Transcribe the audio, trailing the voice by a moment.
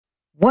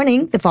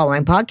Warning, the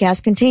following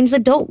podcast contains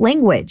adult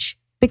language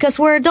because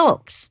we're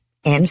adults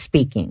and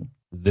speaking.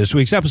 This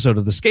week's episode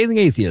of The Scathing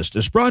Atheist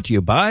is brought to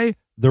you by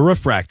The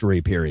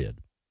Refractory Period.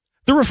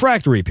 The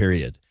Refractory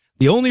Period,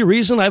 the only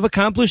reason I've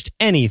accomplished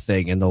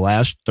anything in the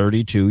last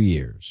 32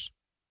 years.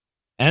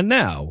 And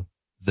now,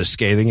 The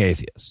Scathing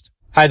Atheist.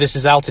 Hi, this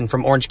is Alton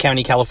from Orange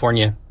County,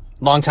 California.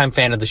 Longtime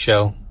fan of the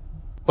show.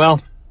 Well,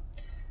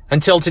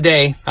 until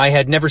today, I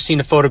had never seen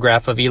a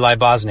photograph of Eli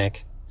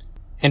Bosnick.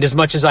 And as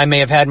much as I may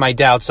have had my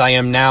doubts, I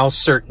am now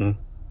certain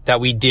that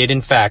we did,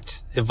 in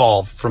fact,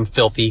 evolve from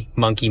filthy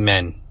monkey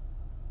men.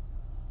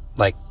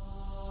 Like,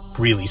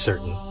 really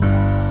certain.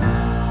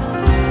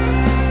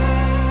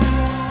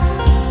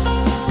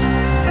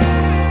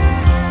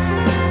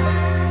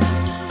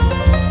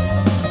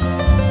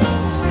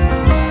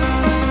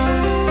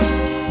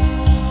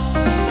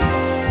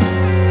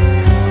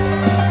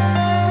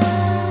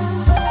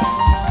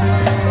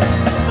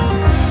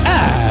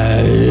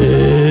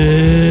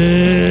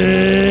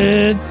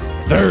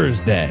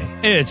 Thursday.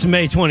 It's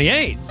May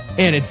 28th.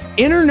 And it's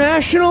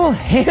International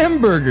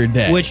Hamburger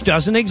Day. Which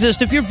doesn't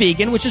exist if you're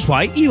vegan, which is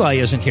why Eli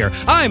isn't here.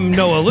 I'm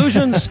Noah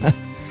Lugeons.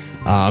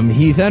 I'm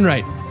Heath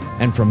Enright.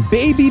 And from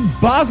baby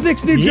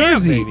Bosnick's, New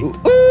Jersey. Baby.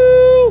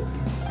 Ooh!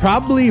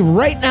 Probably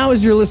right now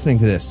as you're listening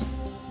to this.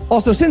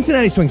 Also,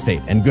 Cincinnati Swing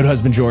State and Good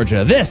Husband,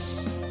 Georgia.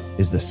 This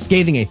is The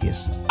Scathing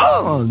Atheist.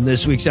 On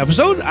this week's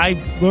episode, I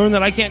learned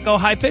that I can't go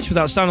high-pitched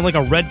without sounding like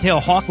a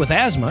red-tailed hawk with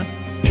asthma.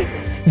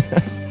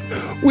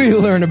 We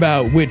learn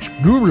about which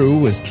guru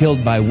was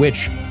killed by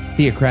which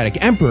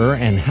theocratic emperor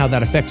and how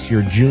that affects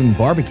your June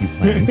barbecue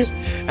plans.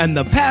 And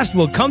the past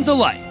will come to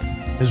life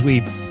as we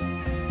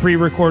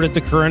pre-recorded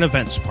the current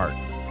events part.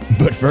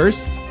 But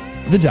first,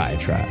 the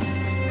diatribe.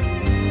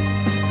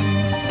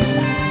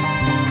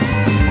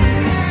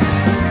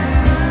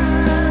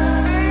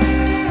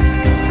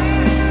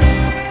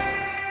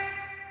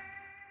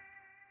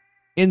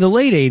 In the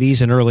late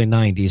 80s and early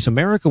 90s,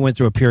 America went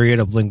through a period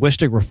of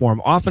linguistic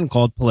reform often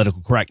called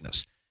political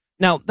correctness.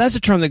 Now, that's a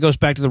term that goes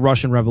back to the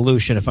Russian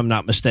Revolution, if I'm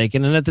not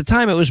mistaken, and at the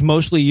time it was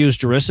mostly used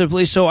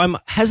derisively, so I'm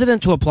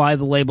hesitant to apply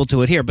the label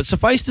to it here. But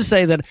suffice to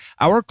say that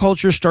our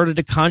culture started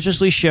to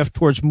consciously shift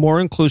towards more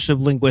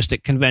inclusive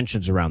linguistic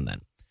conventions around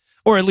then.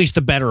 Or at least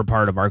the better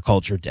part of our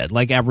culture did.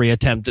 Like every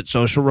attempt at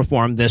social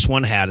reform, this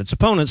one had its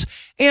opponents.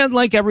 And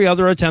like every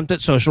other attempt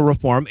at social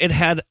reform, it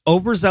had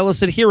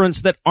overzealous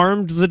adherents that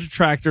armed the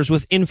detractors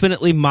with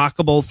infinitely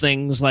mockable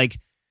things like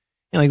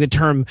the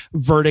term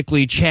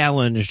vertically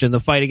challenged and the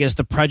fight against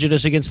the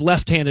prejudice against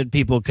left-handed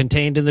people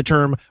contained in the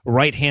term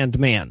right-hand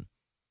man.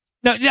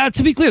 Now,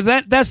 to be clear,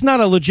 that's not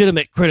a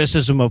legitimate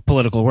criticism of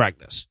political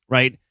correctness,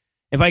 right?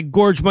 If I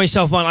gorge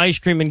myself on ice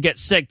cream and get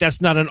sick,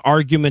 that's not an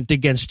argument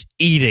against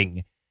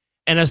eating.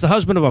 And as the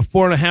husband of a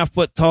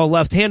 4.5-foot tall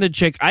left-handed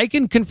chick, I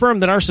can confirm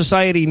that our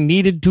society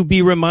needed to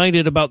be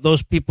reminded about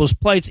those people's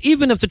plights,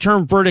 even if the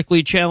term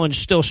vertically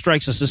challenged still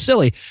strikes us as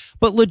silly.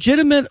 But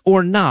legitimate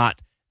or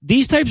not,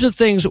 these types of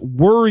things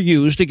were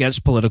used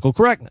against political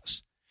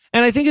correctness.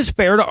 And I think it's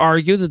fair to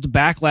argue that the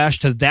backlash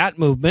to that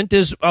movement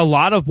is a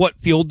lot of what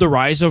fueled the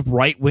rise of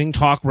right-wing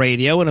talk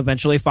radio and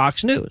eventually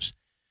Fox News.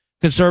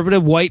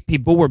 Conservative white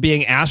people were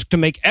being asked to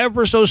make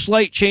ever so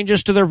slight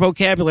changes to their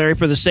vocabulary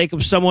for the sake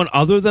of someone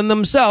other than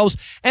themselves,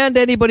 and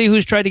anybody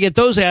who's tried to get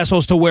those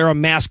assholes to wear a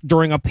mask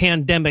during a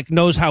pandemic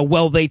knows how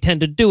well they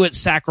tend to do it,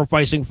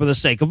 sacrificing for the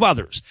sake of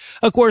others.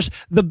 Of course,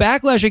 the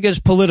backlash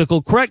against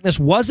political correctness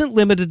wasn't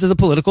limited to the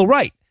political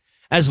right.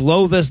 As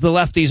loath as the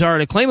lefties are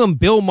to claim him,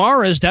 Bill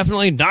Maher is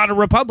definitely not a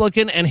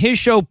Republican, and his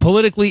show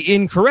Politically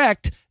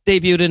Incorrect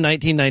debuted in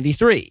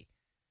 1993.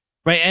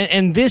 Right,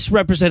 and this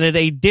represented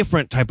a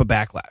different type of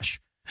backlash.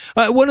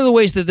 One of the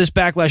ways that this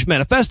backlash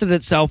manifested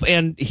itself,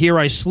 and here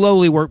I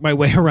slowly work my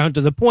way around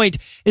to the point,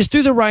 is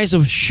through the rise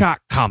of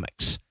shock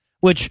comics,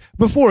 which,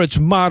 before its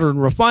modern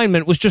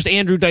refinement, was just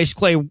Andrew Dice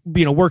Clay,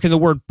 working the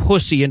word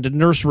pussy into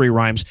nursery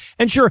rhymes.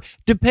 And sure,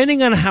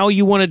 depending on how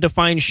you want to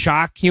define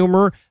shock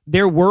humor,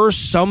 there were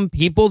some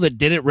people that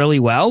did it really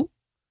well,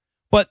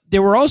 but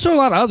there were also a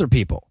lot of other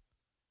people.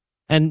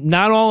 And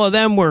not all of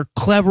them were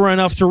clever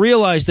enough to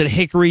realize that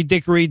hickory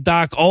dickory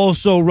dock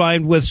also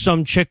rhymed with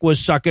some chick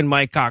was sucking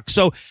my cock.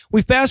 So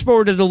we fast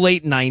forward to the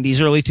late 90s,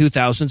 early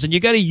 2000s, and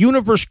you got a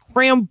universe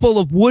crammed full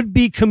of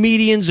would-be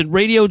comedians and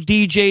radio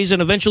DJs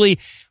and eventually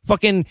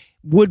fucking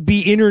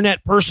would-be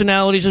internet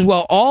personalities as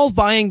well, all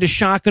vying to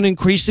shock an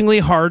increasingly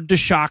hard to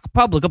shock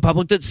public, a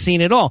public that's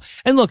seen it all.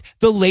 And look,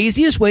 the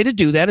laziest way to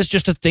do that is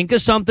just to think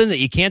of something that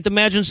you can't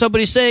imagine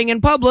somebody saying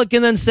in public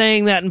and then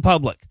saying that in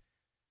public.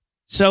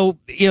 So,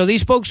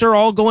 these folks are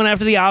all going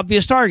after the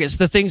obvious targets,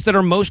 the things that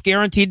are most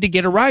guaranteed to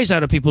get a rise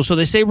out of people. So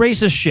they say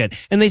racist shit,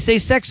 and they say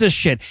sexist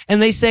shit,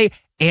 and they say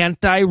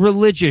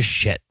anti-religious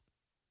shit.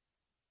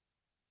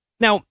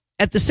 Now,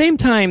 at the same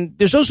time,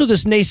 there's also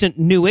this nascent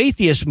new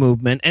atheist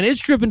movement, and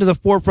it's driven to the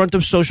forefront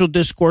of social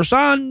discourse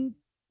on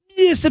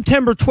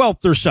September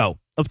 12th or so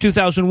of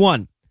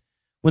 2001,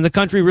 when the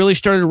country really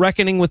started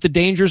reckoning with the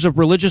dangers of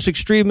religious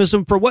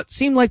extremism for what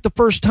seemed like the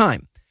first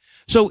time.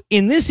 So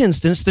in this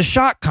instance, the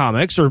shock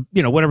comics, or,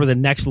 whatever the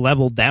next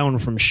level down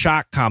from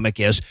shock comic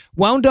is,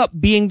 wound up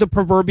being the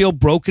proverbial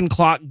broken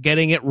clock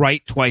getting it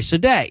right twice a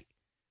day.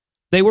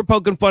 They were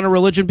poking fun of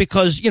religion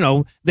because,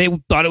 they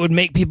thought it would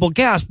make people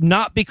gasp,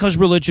 not because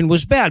religion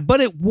was bad, but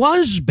it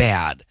was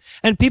bad.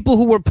 And people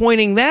who were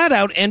pointing that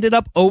out ended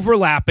up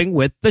overlapping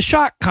with the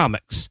shock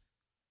comics.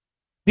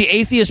 The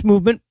atheist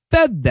movement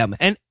fed them,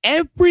 and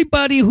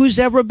everybody who's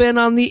ever been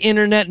on the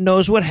internet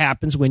knows what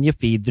happens when you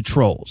feed the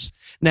trolls.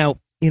 Now,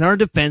 in our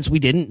defense, we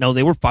didn't know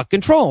they were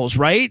fucking trolls,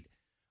 right?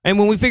 And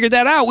when we figured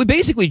that out, we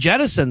basically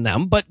jettisoned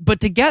them. But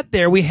to get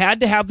there, we had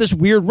to have this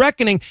weird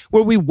reckoning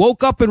where we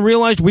woke up and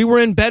realized we were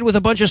in bed with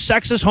a bunch of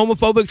sexist,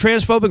 homophobic,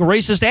 transphobic,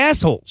 racist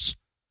assholes,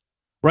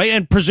 right?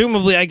 And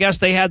presumably, I guess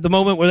they had the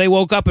moment where they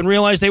woke up and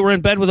realized they were in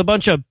bed with a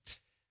bunch of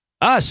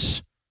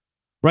us,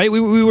 right?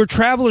 We were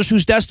travelers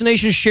whose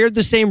destinations shared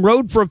the same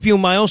road for a few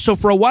miles. So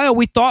for a while,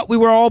 we thought we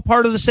were all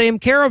part of the same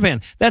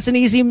caravan. That's an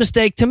easy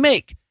mistake to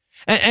make.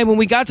 And when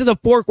we got to the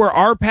fork where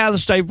our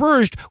paths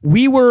diverged,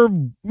 we were,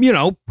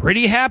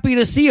 pretty happy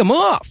to see them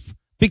off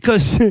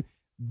because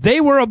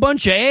they were a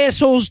bunch of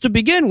assholes to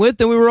begin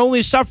with, and we were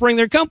only suffering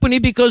their company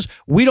because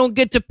we don't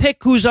get to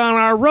pick who's on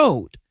our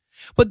road.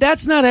 But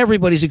that's not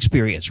everybody's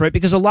experience, right?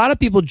 Because a lot of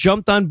people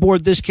jumped on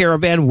board this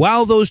caravan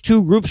while those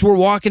two groups were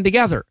walking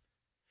together.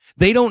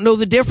 They don't know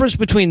the difference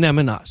between them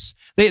and us.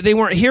 They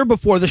weren't here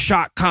before the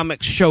shock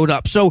comics showed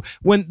up. So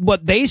when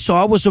what they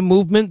saw was a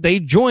movement they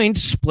joined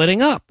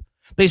splitting up.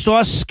 They saw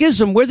a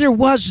schism where there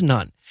was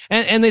none.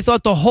 And they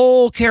thought the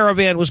whole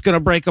caravan was going to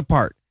break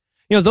apart.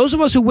 Those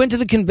of us who went to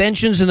the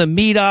conventions and the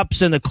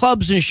meetups and the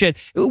clubs and shit,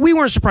 we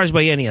weren't surprised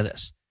by any of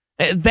this.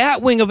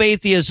 That wing of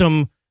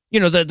atheism,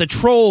 the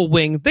troll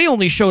wing, they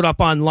only showed up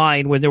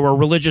online when there were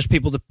religious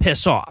people to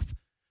piss off.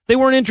 They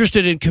weren't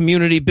interested in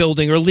community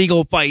building or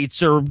legal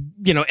fights or,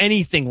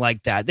 anything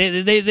like that.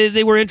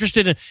 They were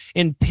interested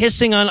in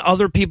pissing on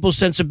other people's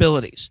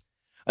sensibilities.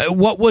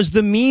 What was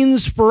the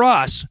means for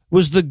us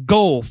was the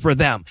goal for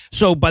them.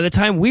 So by the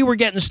time we were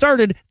getting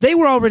started, they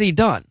were already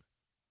done.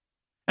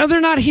 Now they're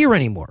not here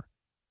anymore.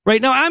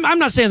 Right now, I'm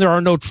not saying there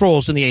are no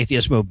trolls in the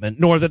atheist movement,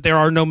 nor that there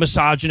are no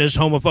misogynists,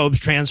 homophobes,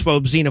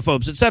 transphobes,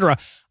 xenophobes, etc.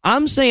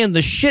 I'm saying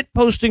the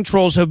shit-posting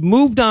trolls have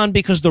moved on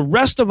because the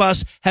rest of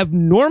us have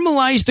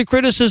normalized the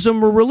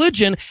criticism of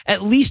religion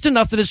at least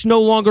enough that it's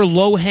no longer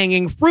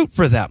low-hanging fruit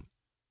for them.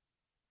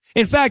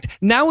 In fact,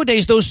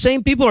 nowadays, those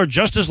same people are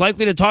just as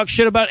likely to talk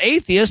shit about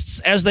atheists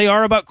as they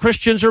are about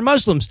Christians or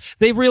Muslims.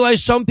 They've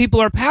realized some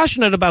people are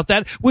passionate about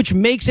that, which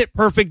makes it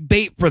perfect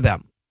bait for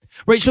them.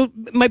 Right. So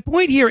my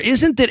point here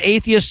isn't that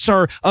atheists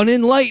are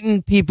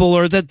unenlightened people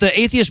or that the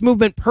atheist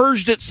movement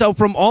purged itself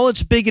from all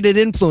its bigoted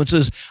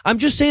influences. I'm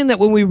just saying that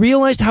when we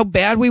realized how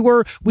bad we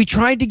were, we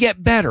tried to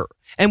get better,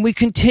 and we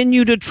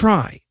continue to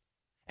try.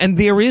 And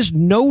there is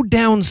no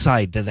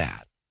downside to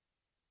that.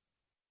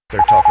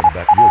 They're talking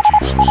about your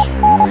Jesus.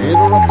 We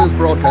interrupt this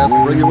broadcast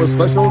to bring you a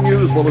special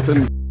news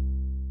bulletin.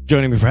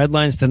 Joining me for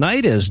headlines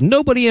tonight is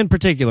nobody in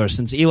particular,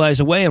 since Eli's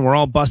away and we're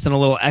all busting a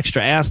little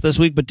extra ass this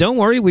week. But don't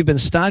worry, we've been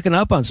stocking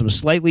up on some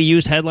slightly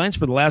used headlines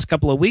for the last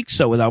couple of weeks.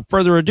 So without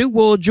further ado,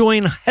 we'll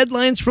join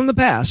headlines from the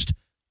past,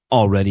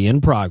 already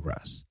in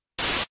progress.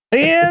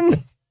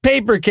 In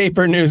paper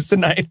caper news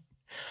tonight.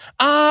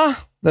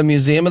 The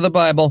Museum of the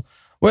Bible.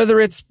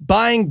 Whether it's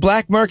buying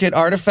black market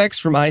artifacts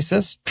from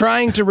ISIS,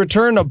 trying to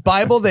return a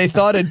Bible they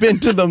thought had been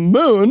to the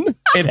moon,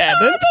 it hadn't.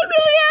 That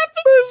really happened.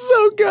 It was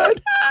so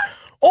good.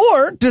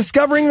 Or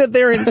discovering that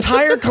their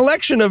entire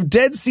collection of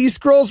Dead Sea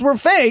Scrolls were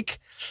fake,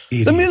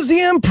 the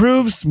museum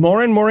proves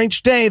more and more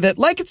each day that,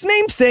 like its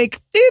namesake,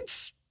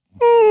 it's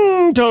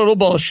total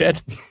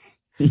bullshit.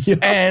 Yep.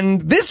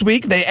 And this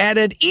week, they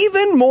added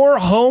even more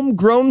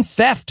homegrown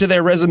theft to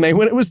their resume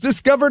when it was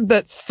discovered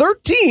that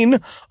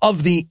 13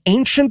 of the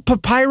ancient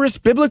papyrus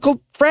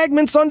biblical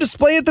fragments on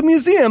display at the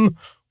museum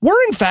were,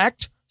 in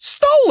fact,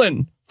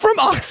 stolen from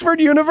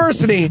Oxford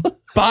University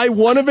by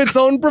one of its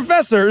own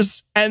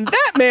professors, and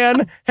that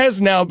man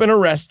has now been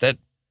arrested.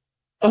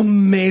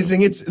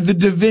 Amazing. It's the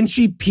Da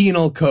Vinci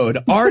Penal Code.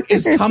 Art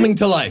is coming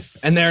to life,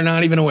 and they're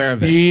not even aware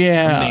of it.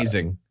 Yeah.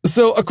 Amazing.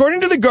 So,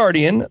 according to The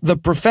Guardian, the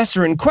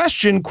professor in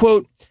question,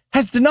 quote,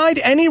 has denied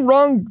any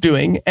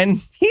wrongdoing,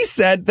 and he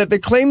said that the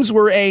claims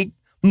were a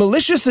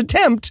malicious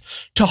attempt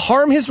to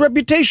harm his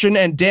reputation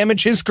and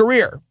damage his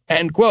career,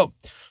 end quote.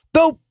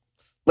 Though,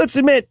 let's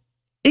admit,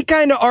 he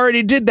kind of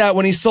already did that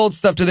when he sold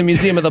stuff to the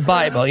Museum of the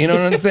Bible. You know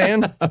what I'm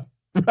saying?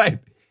 Right.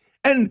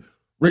 And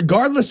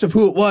regardless of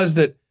who it was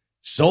that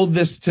sold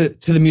this to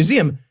the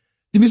museum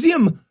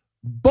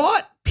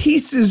bought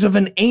pieces of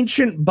an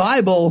ancient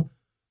Bible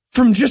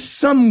from just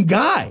some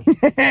guy.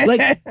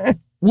 Like,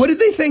 what did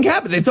they think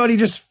happened? They thought he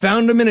just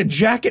found them in a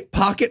jacket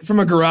pocket from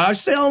a garage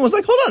sale and was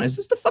like, hold on, is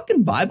this the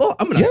fucking Bible?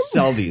 I'm going to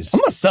sell these. I'm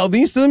going to sell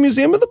these to the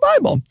Museum of the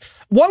Bible.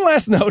 One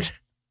last note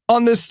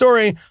on this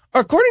story.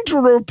 According to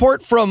a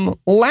report from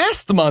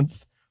last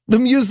month, the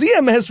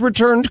museum has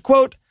returned,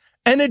 quote,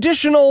 an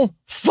additional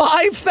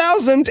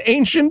 5,000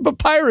 ancient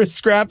papyrus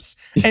scraps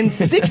and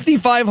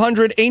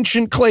 6,500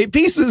 ancient clay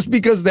pieces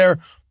because their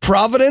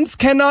provenance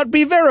cannot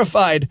be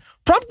verified.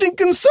 prompting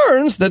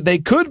concerns that they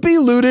could be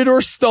looted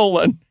or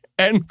stolen.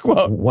 End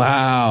quote.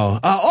 Wow.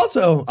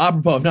 Also,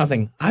 apropos of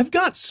nothing, I've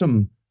got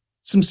some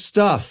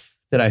stuff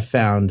that I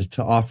found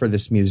to offer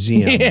this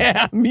museum.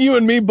 Yeah, you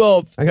and me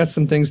both. I got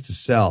some things to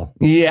sell.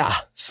 Yeah.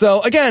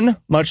 So again,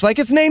 much like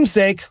its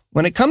namesake,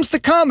 when it comes to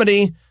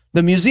comedy,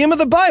 the Museum of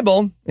the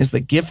Bible is the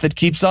gift that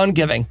keeps on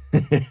giving.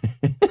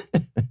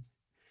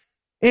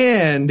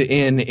 And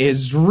in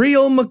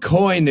Israel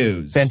McCoy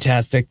news,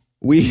 Fantastic.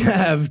 we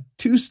have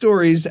 2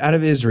 stories out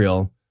of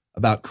Israel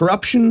about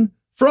corruption,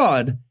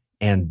 fraud,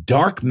 and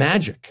dark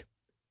magic.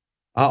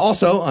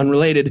 Also,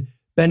 unrelated,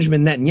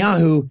 Benjamin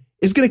Netanyahu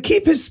is going to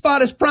keep his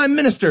spot as prime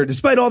minister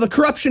despite all the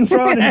corruption,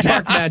 fraud, and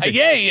dark magic.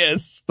 Yeah, he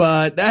is.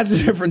 But that's a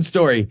different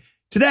story.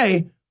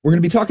 Today, we're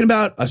going to be talking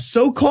about a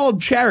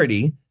so-called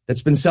charity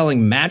that's been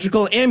selling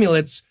magical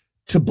amulets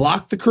to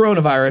block the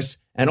coronavirus,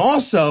 and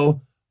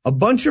also a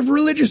bunch of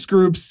religious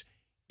groups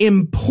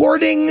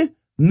importing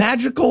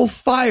magical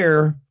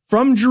fire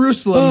from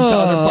Jerusalem to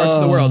other parts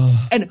of the world.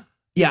 And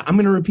yeah, I'm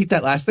going to repeat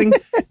that last thing.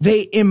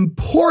 They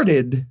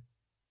imported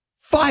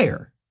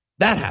fire.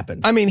 That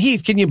happened. I mean,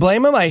 Heath, can you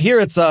blame him? I hear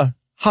it's a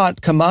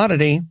hot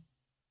commodity.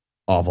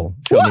 Awful.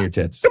 Show me your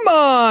tits. Come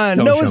on.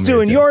 Don't show Noah's me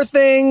doing your your tits.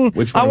 thing.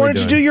 Which one I are we wanted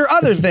to do doing? your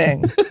other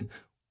thing.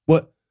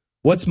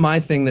 What's my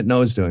thing that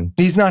Noah's doing?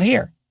 He's not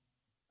here.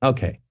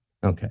 Okay.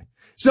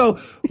 So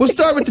we'll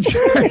start with the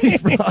charity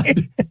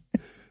fraud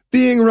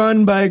being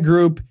run by a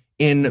group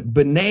in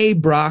Bnei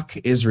Brak,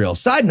 Israel.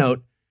 Side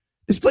note,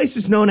 this place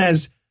is known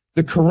as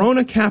the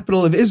Corona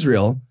capital of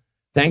Israel,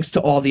 thanks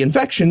to all the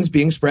infections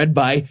being spread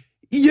by,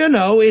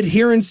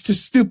 adherence to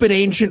stupid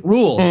ancient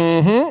rules.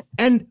 Mm-hmm.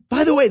 And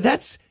by the way,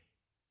 that's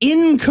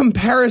in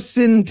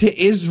comparison to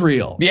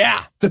Israel.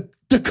 Yeah.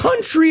 The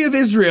country of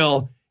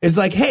Israel is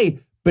like, hey,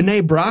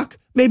 Bnei Brak,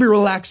 maybe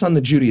relax on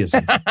the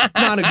Judaism.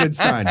 Not a good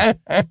sign.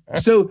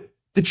 So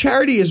the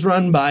charity is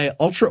run by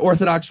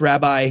ultra-Orthodox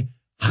Rabbi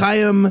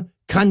Chaim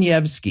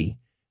Kanievsky.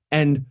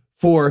 And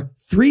for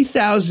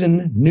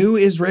 3,000 new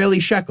Israeli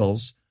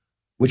shekels,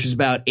 which is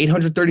about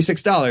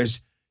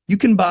 $836, you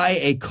can buy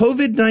a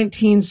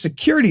COVID-19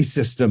 security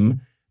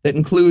system that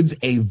includes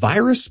a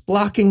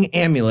virus-blocking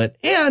amulet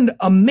and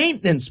a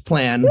maintenance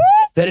plan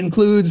that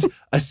includes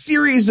a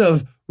series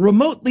of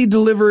remotely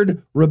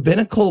delivered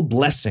rabbinical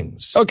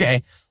blessings.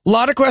 Okay. A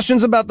lot of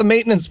questions about the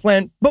maintenance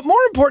plan, but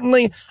more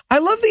importantly, I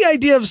love the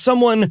idea of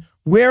someone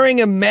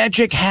wearing a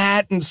magic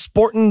hat and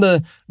sporting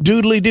the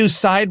doodly-doo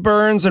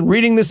sideburns and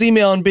reading this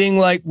email and being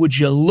like, would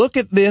you look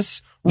at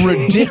this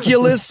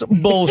ridiculous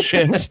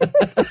bullshit?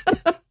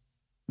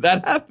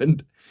 That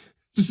happened.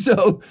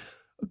 So,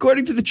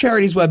 according to the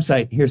charity's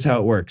website, here's how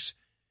it works.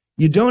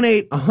 You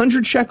donate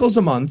 100 shekels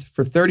a month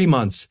for 30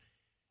 months,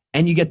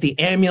 and you get the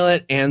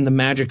amulet and the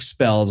magic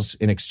spells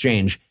in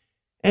exchange.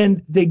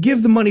 And they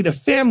give the money to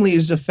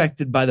families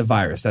affected by the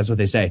virus. That's what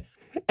they say.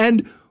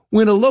 And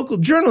when a local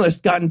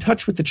journalist got in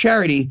touch with the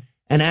charity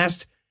and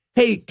asked,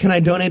 hey, can I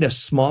donate a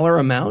smaller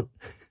amount?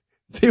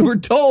 They were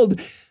told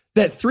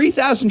that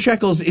 3,000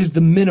 shekels is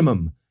the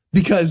minimum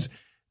because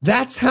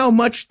that's how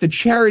much the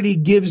charity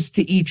gives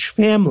to each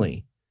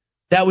family.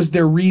 That was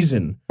their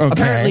reason. Okay.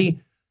 Apparently,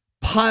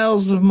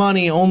 piles of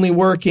money only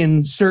work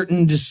in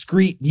certain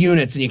discrete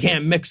units and you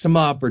can't mix them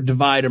up or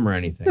divide them or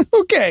anything.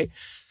 Okay.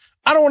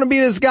 I don't want to be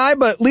this guy,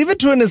 but leave it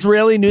to an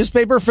Israeli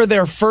newspaper for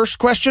their first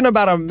question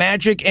about a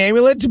magic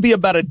amulet to be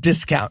about a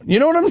discount. You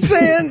know what I'm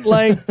saying?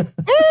 Like,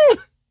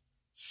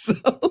 So,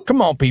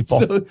 come on,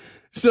 people.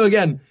 So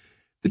again,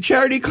 the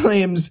charity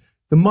claims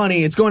the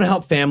money, it's going to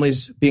help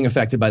families being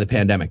affected by the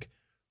pandemic.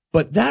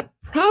 But that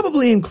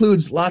probably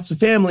includes lots of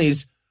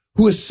families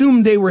who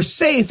assumed they were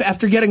safe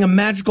after getting a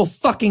magical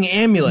fucking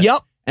amulet.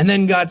 Yep. And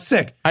then got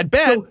sick. I'd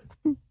bet.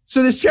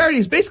 So this charity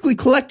is basically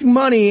collecting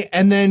money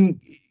and then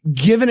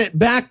giving it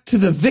back to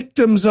the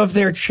victims of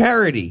their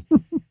charity.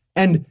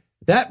 And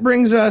that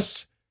brings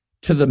us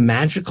to the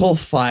magical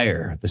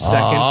fire, the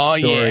second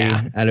story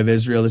out of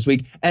Israel this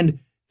week. And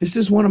this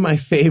is one of my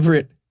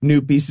favorite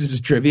new pieces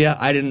of trivia.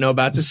 I didn't know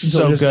about this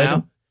until just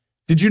now.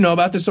 Did you know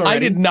about this already? I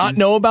did not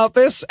know about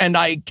this, and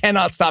I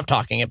cannot stop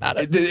talking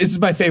about it. This is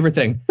my favorite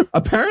thing.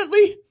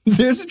 Apparently,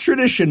 there's a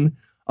tradition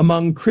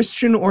among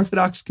Christian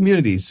Orthodox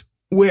communities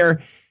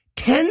where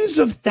tens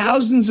of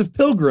thousands of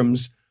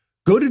pilgrims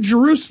go to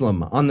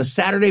Jerusalem on the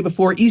Saturday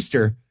before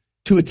Easter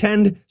to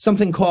attend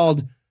something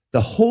called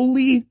the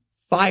Holy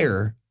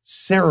Fire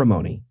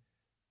Ceremony.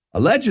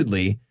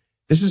 Allegedly,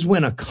 this is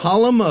when a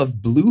column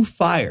of blue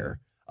fire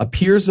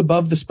appears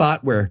above the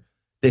spot where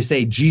they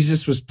say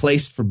Jesus was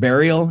placed for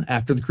burial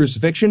after the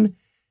crucifixion,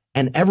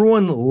 and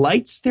everyone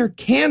lights their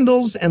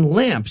candles and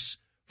lamps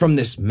from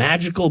this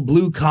magical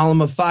blue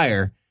column of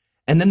fire,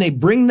 and then they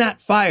bring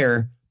that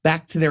fire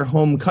back to their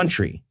home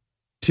country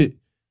to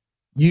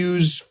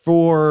use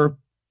for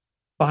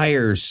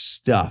fire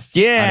stuff.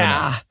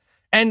 Yeah.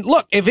 And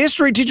look, if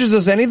history teaches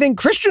us anything,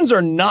 Christians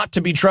are not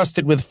to be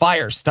trusted with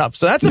fire stuff.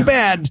 So that's a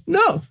bad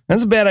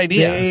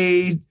idea.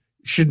 They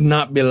should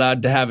not be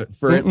allowed to have it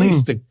for at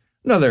least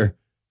another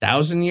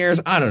 1,000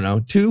 years. I don't know,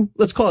 2.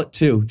 Let's call it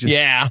 2.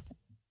 Just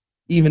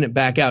even it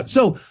back out.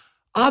 So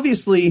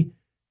obviously,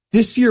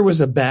 this year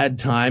was a bad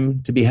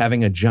time to be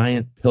having a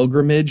giant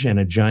pilgrimage and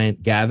a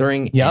giant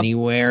gathering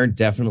anywhere,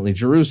 definitely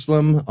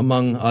Jerusalem,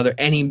 among other,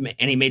 any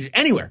major,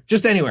 anywhere,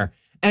 just anywhere.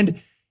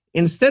 And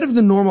instead of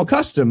the normal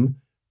custom,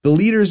 the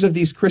leaders of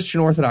these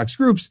Christian Orthodox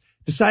groups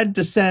decided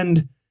to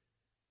send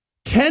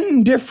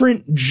 10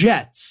 different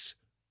jets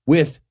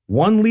with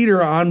one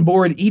leader on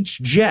board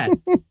each jet,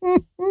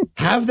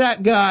 have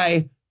that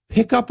guy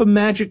pick up a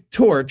magic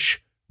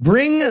torch,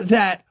 bring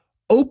that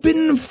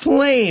open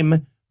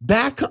flame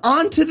back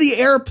onto the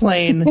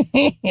airplane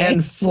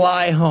and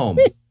fly home.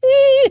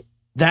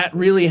 That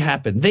really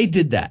happened. They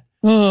did that.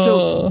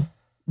 So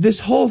this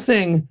whole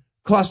thing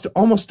cost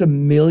almost $1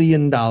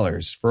 million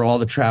for all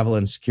the travel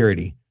and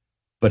security.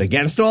 But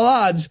against all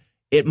odds,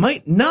 it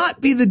might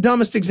not be the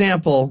dumbest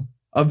example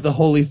of the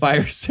holy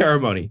fire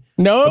ceremony.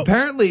 No.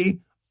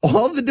 Apparently,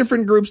 all the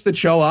different groups that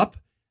show up,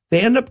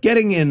 they end up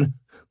getting in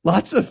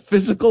lots of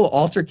physical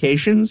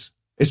altercations,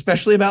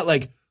 especially about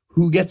like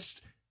who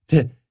gets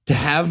to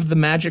have the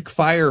magic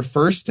fire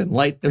first and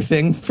light their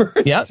thing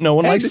first. Yeah, no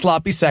one likes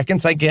sloppy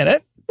seconds. I get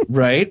it.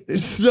 Right.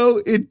 So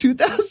in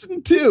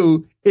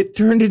 2002, it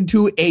turned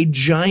into a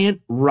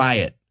giant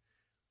riot.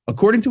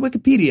 According to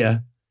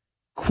Wikipedia,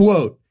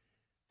 quote,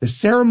 the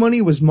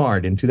ceremony was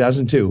marred in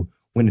 2002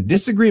 when a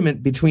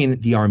disagreement between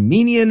the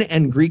Armenian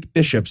and Greek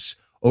bishops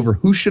over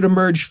who should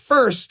emerge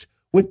first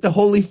with the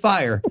holy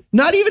fire.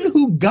 Not even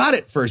who got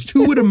it first,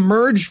 who would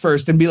emerge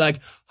first and be like,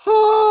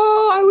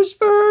 oh, I was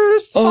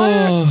first.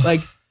 Fire.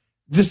 Like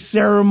the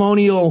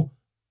ceremonial,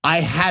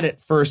 I had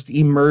it first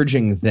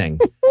emerging thing.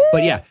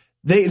 But yeah,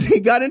 they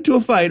got into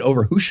a fight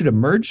over who should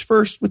emerge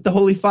first with the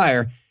holy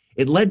fire.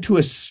 It led to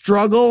a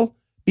struggle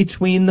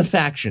between the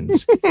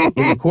factions.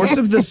 In the course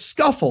of the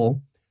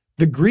scuffle,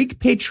 the Greek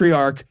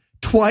patriarch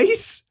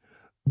twice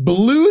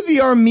blew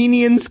the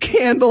Armenians'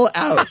 candle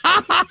out.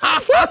 Love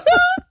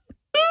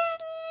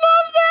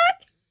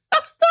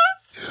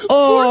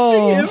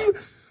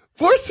that.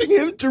 Forcing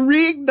him to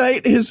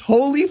reignite his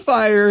holy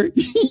fire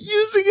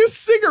using a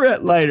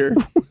cigarette lighter.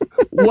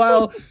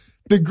 While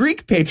the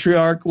Greek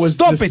patriarch was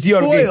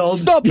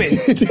despoiled. Stop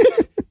it.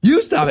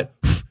 You stop it.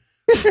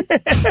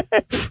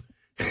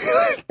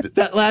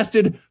 That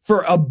lasted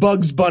for a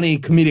Bugs Bunny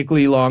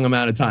comedically long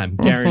amount of time,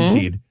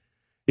 guaranteed.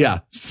 Yeah.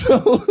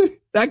 So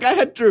that guy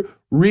had to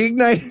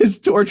reignite his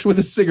torch with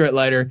a cigarette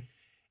lighter.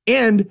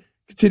 And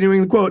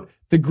continuing the quote,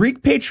 the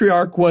Greek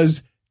patriarch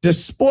was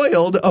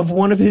despoiled of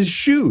one of his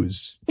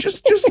shoes.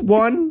 Just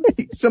one.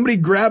 Somebody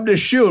grabbed his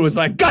shoe and was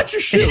like, got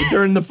your shoe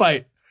during the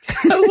fight.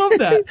 I love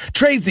that.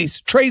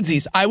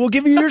 Tradesies. I will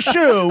give you your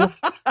shoe.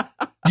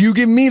 You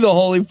give me the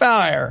holy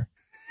fire.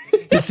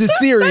 This is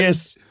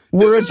serious.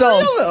 We're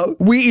adults. Real,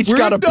 we each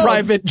got adults. A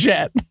private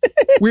jet.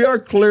 We are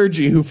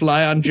clergy who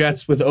fly on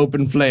jets with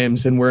open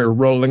flames and we're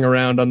rolling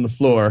around on the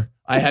floor.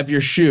 I have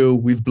your shoe.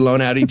 We've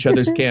blown out each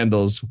other's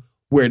candles.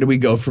 Where do we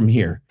go from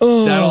here?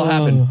 That all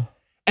happened.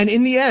 And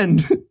in the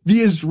end, the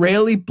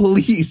Israeli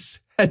police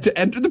had to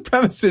enter the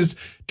premises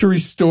to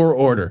restore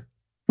order.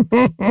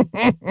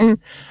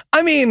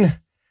 I mean,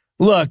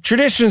 look,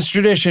 tradition's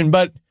tradition,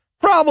 but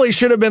probably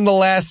should have been the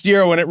last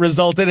year when it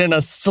resulted in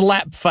a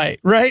slap fight,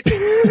 right?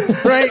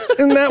 Right?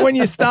 Isn't that when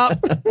you stop?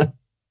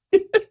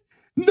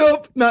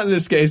 Nope, not in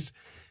this case.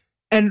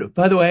 And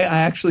by the way,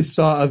 I actually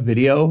saw a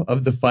video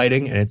of the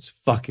fighting and it's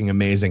fucking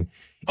amazing.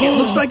 It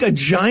looks like a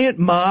giant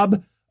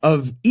mob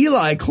of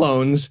Eli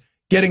clones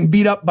getting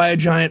beat up by a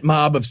giant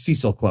mob of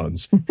Cecil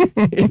clones.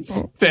 It's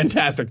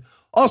fantastic.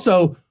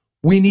 Also,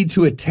 we need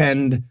to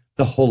attend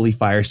the Holy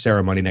Fire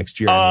ceremony next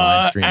year on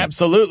live stream.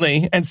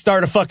 Absolutely. And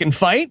start a fucking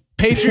fight.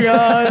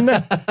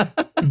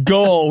 Patreon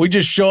goal. We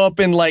just show up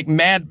in like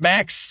Mad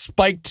Max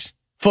spiked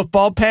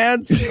football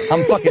pads.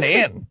 I'm fucking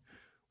in.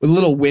 With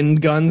little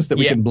wind guns that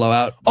we can blow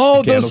out.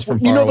 Oh, the those, from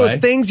far away. Those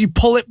things you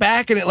pull it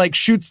back and it like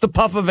shoots the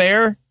puff of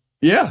air?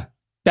 Yeah.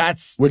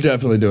 We're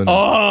definitely doing that.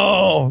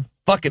 Oh,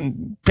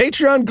 fucking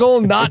Patreon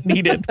goal not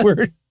needed.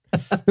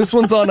 This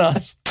one's on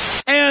us.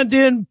 And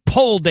in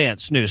pole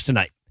dance news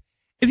tonight,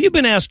 if you've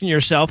been asking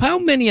yourself how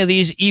many of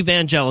these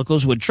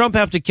evangelicals would Trump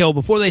have to kill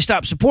before they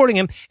stop supporting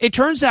him, it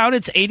turns out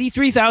it's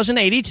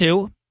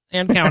 83,082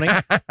 and counting.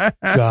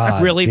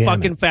 God, really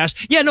fucking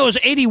fast. Yeah, no, it was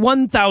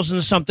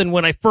 81,000 something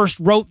when I first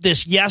wrote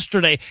this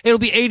yesterday. It'll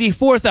be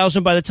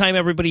 84,000 by the time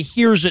everybody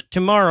hears it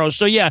tomorrow.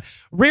 So yeah,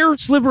 rare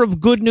sliver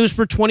of good news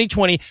for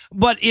 2020,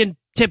 but in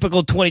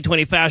typical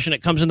 2020 fashion,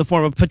 it comes in the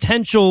form of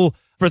potential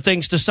for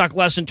things to suck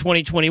less in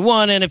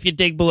 2021. And if you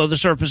dig below the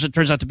surface, it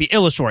turns out to be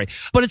illusory.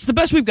 But it's the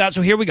best we've got,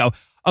 so here we go.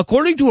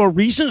 According to a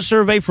recent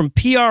survey from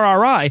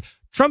PRRI,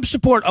 Trump's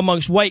support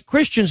amongst white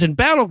Christians in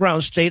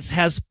battleground states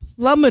has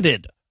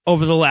plummeted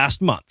over the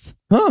last month.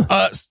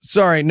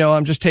 Sorry, no,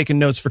 I'm just taking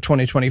notes for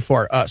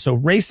 2024. So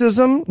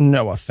racism,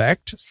 no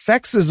effect.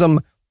 Sexism,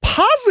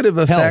 positive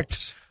effect.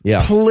 Helps.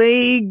 Yeah.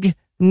 Plague,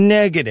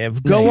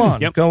 negative. Go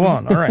on. Yep. Go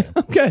on. All right.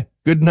 Okay.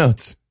 Good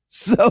notes.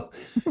 So,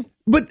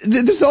 but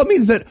this all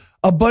means that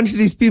a bunch of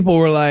these people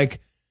were like,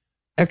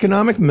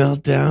 economic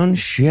meltdown,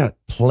 shit,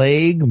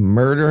 plague,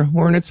 murder,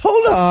 hornets.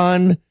 Hold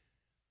on.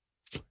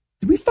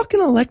 did we fucking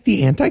elect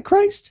the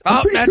Antichrist?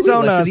 I'm pretty that's sure we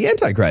on elected us. the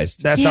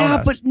Antichrist. That's on Yeah,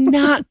 us. but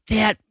not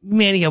that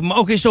many of them.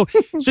 Okay, so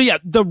yeah,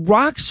 the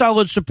rock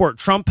solid support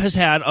Trump has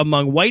had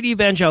among white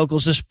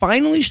evangelicals is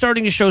finally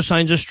starting to show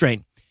signs of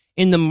strain.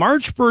 In the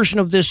March version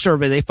of this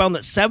survey, they found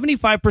that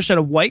 75%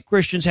 of white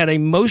Christians had a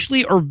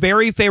mostly or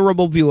very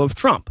favorable view of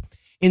Trump.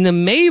 In the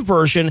May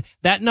version,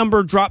 that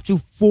number dropped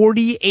to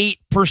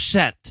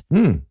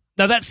 48%.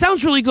 Now, that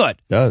sounds really good,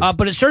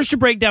 but it starts to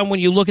break down when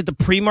you look at the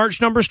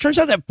pre-March numbers. Turns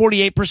out that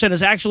 48%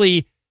 is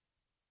actually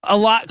a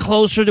lot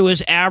closer to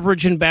his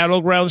average in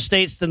battleground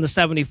states than the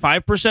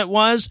 75%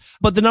 was,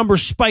 but the number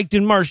spiked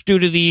in March due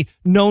to the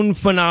known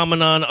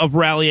phenomenon of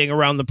rallying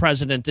around the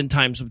president in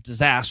times of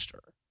disaster.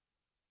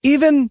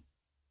 Even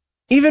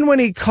when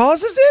he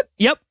causes it?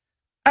 Yep.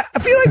 I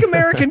feel like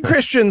American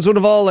Christians would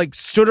have all like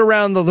stood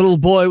around the little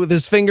boy with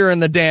his finger in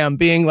the dam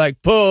being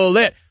like, pull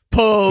it,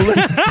 pull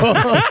it, pull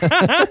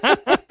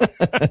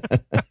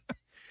it.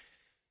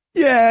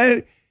 Yeah,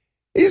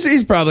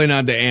 he's probably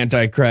not the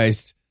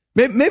Antichrist.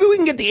 Maybe we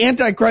can get the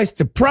Antichrist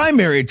to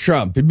primary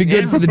Trump. It'd be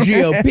good for the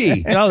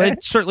GOP. No,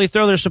 they'd certainly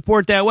throw their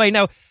support that way.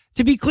 Now,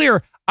 to be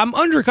clear, I'm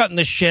undercutting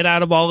the shit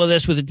out of all of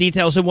this with the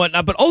details and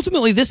whatnot, but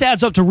ultimately this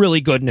adds up to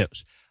really good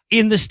news.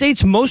 In the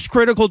states most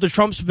critical to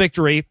Trump's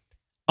victory,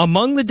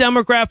 among the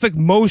demographic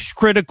most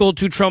critical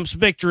to Trump's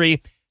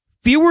victory,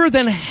 fewer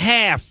than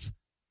half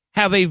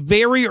have a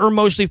very or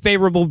mostly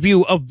favorable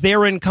view of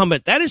their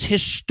incumbent. That is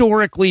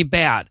historically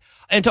bad.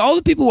 And to all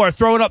the people who are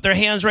throwing up their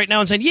hands right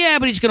now and saying, yeah,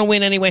 but he's going to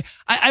win anyway,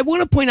 I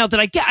want to point out that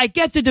I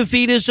get the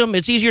defeatism.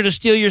 It's easier to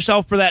steel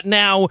yourself for that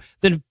now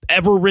than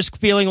ever risk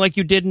feeling like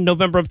you did in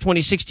November of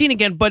 2016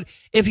 again. But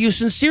if you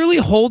sincerely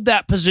hold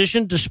that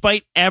position,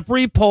 despite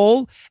every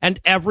poll and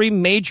every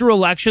major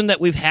election that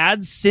we've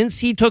had since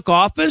he took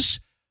office,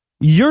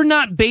 you're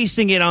not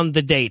basing it on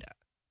the data.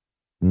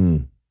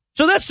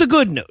 So that's the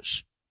good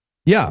news.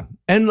 Yeah.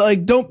 And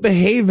like, don't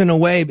behave in a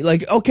way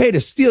like, okay to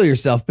steal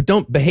yourself, but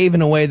don't behave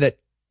in a way that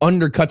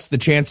undercuts the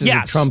chances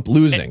of Trump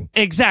losing.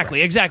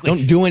 Exactly.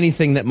 Don't do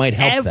anything that might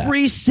help that.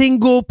 Every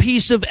single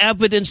piece of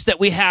evidence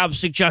that we have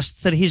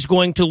suggests that he's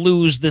going to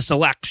lose this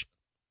election.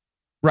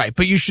 Right,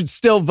 but you should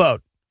still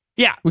vote.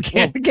 Yeah. We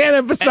can't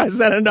emphasize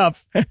that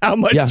enough, how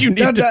much you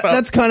need to vote.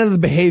 That's kind of the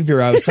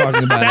behavior I was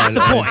talking about. That's the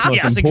point.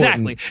 Yes,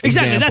 exactly.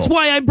 Exactly. That's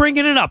why I'm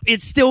bringing it up.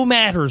 It still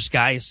matters,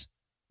 guys.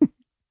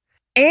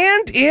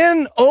 And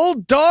in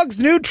Old Dog's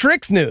New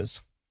Tricks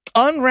news,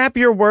 unwrap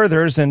your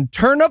Werthers and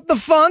turn up the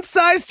font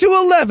size to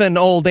 11,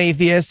 old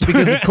atheists,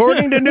 because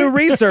according to new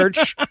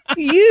research,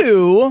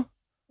 you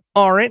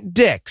aren't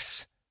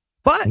dicks.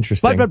 But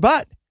it's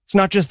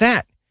not just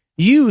that.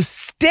 You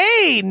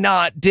stay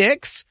not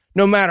dicks,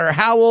 no matter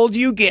how old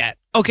you get.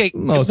 Okay,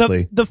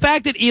 mostly. The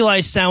fact that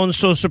Eli sounds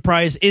so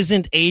surprised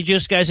isn't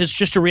ageist, guys. It's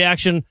just a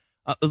reaction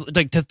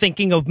to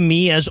thinking of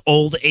me as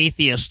old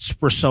atheists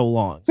for so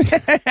long.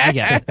 I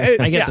get it.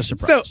 I get the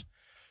surprise. So,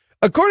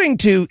 according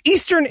to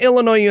Eastern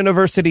Illinois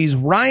University's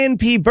Ryan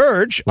P.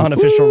 Burge,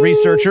 unofficial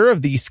researcher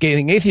of the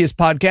Scathing Atheist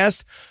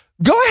podcast,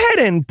 go ahead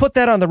and put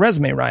that on the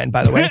resume, Ryan,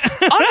 by the way.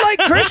 Unlike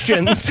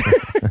Christians,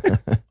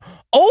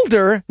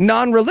 older,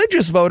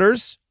 non-religious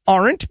voters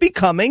aren't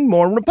becoming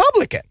more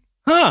Republican.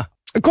 Huh.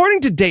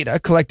 According to data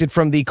collected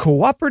from the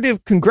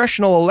Cooperative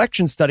Congressional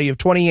Election Study of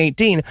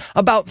 2018,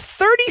 about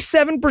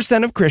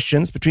 37% of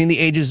Christians between the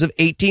ages of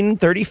 18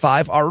 and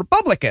 35 are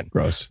Republican.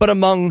 Gross. But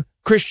among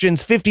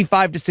Christians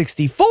 55 to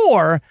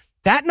 64,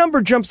 that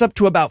number jumps up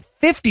to about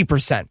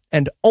 50%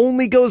 and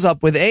only goes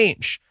up with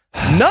age.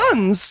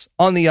 Nuns,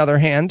 on the other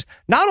hand,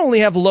 not only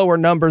have lower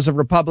numbers of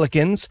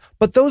Republicans,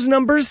 but those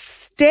numbers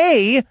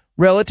stay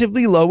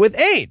relatively low with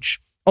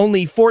age.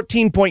 Only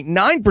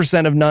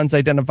 14.9% of nuns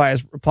identify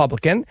as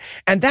Republican,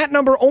 and that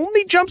number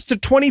only jumps to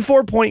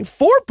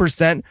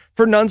 24.4%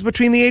 for nuns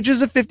between the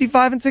ages of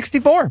 55 and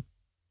 64.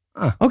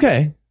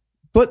 Okay,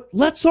 but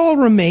let's all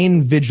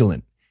remain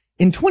vigilant.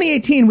 In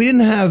 2018, we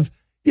didn't have,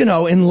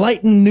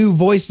 enlightened new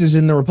voices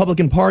in the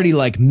Republican Party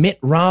like Mitt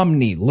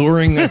Romney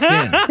luring us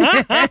in.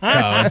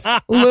 So it's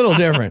a little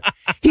different.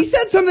 He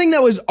said something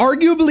that was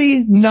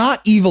arguably not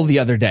evil the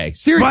other day.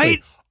 Seriously. Right?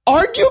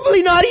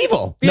 Arguably not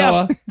evil.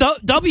 Yeah, Noah.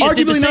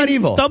 Arguably not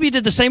evil. W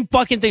did the same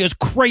fucking thing. It was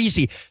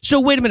crazy. So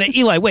wait a minute,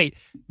 Eli, wait.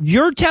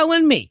 You're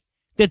telling me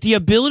that the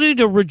ability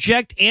to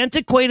reject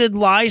antiquated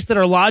lies that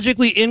are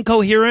logically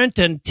incoherent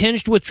and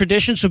tinged with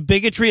traditions of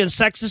bigotry and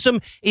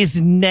sexism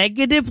is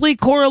negatively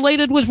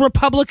correlated with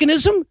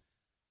republicanism?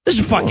 This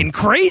is fucking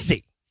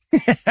crazy.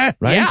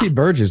 Ryan P.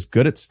 Burge is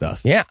good at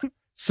stuff. Yeah.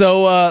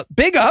 So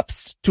big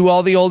ups to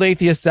all the old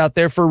atheists out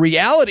there for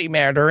reality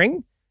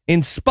mattering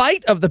in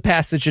spite of the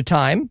passage of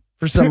time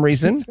for some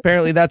reason.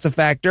 Apparently that's a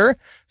factor.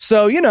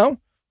 So,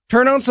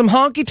 turn on some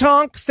honky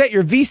tonk, set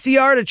your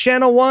VCR to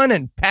channel 1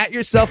 and pat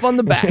yourself on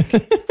the back.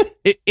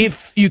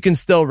 If you can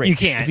still reach. You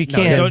can't. If you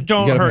can't. No,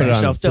 don't hurt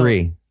yourself.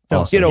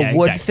 Don't get a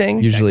wood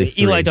thing. Usually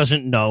exactly. Eli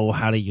doesn't know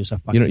how to use a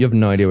fucking... You have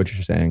no idea what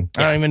you're saying.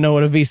 I don't even know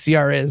what a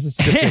VCR is. It's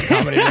just a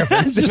comedy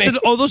reference to me.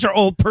 Those are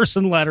old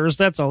person letters.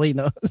 That's all he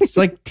knows. It's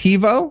like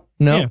TiVo?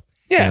 No?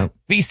 Yeah.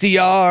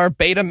 VCR,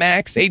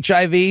 Betamax,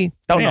 HIV.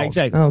 Don't know.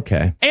 Exactly.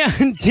 Okay.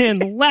 And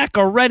in Lack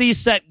Already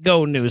Set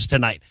Go news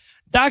tonight,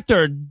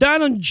 Dr.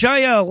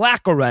 Dhananjaya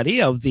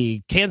Lakkareddy of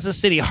the Kansas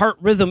City Heart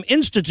Rhythm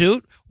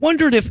Institute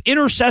wondered if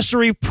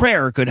intercessory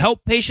prayer could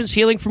help patients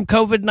healing from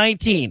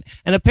COVID-19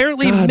 and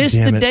apparently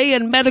missed the day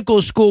in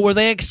medical school where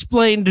they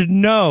explained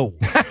no.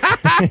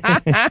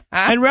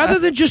 And rather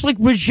than just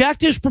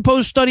reject his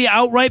proposed study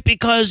outright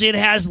because it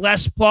has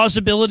less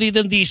plausibility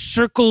than the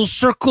circle,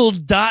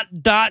 dot,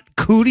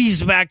 cooties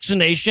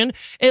vaccination,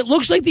 it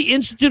looks like the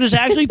Institute is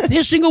actually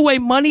pissing away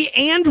money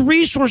and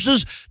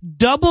resources,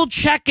 double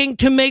checking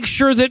to make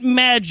sure that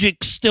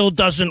magic still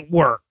doesn't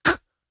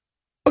work.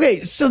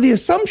 Okay, so the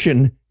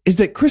assumption is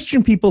that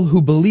Christian people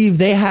who believe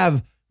they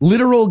have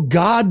literal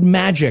God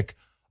magic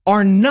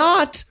are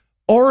not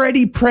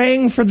already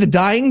praying for the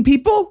dying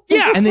people?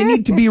 Yeah. And they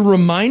need to be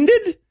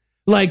reminded?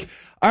 All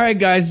right,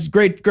 guys,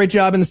 great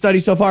job in the study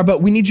so far,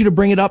 but we need you to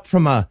bring it up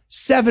from a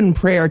 7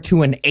 prayer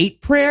to an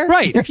 8 prayer.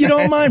 Right. If you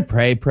don't mind,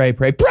 pray. Yeah.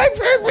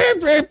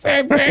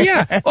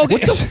 Okay.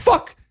 What the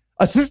fuck?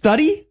 A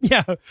study?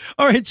 Yeah.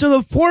 All right. So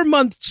the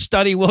 4-month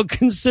study will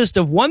consist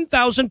of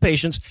 1,000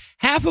 patients,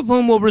 half of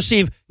whom will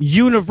receive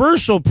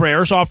universal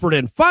prayers offered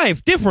in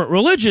 5 different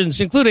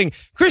religions, including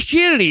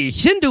Christianity,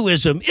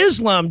 Hinduism,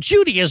 Islam,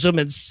 Judaism,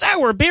 and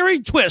sour berry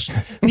twist.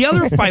 The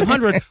other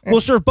 500 will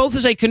serve both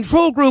as a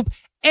control group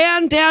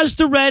and as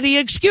the ready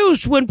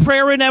excuse when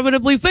prayer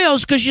inevitably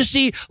fails, because you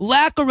see,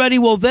 Lakkareddy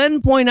will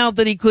then point out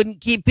that he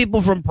couldn't keep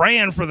people from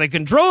praying for the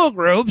control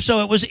group, so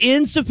it was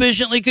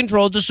insufficiently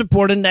controlled to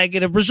support a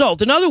negative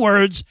result. In other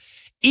words,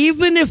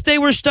 even if they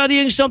were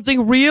studying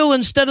something real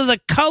instead of the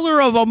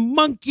color of a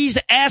monkey's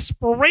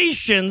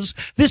aspirations,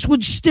 this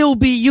would still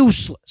be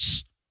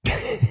useless.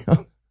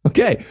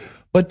 Okay,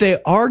 but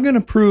they are going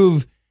to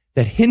prove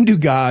that Hindu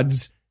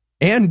gods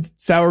and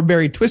sour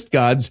berry twist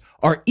gods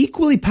are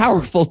equally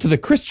powerful to the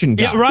Christian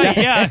gods. Yeah, right,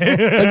 yeah.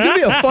 It's going to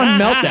be a fun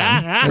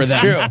meltdown for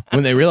them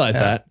when they realize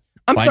that.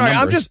 I'm by sorry,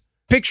 numbers. I'm just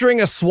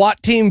picturing a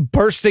SWAT team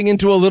bursting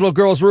into a little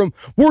girl's room.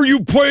 Were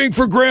you praying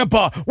for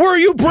Grandpa? Were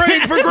you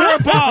praying for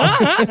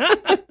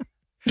Grandpa?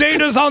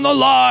 Data's on the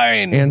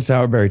line. And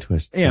sour berry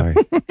twist, sorry.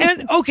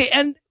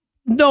 And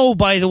no,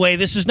 by the way,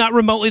 this is not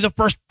remotely the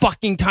first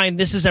fucking time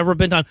this has ever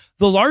been done.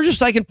 The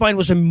largest I can find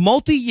was a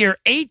multi-year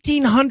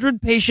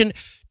 1,800 patient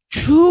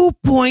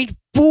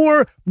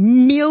 $2.4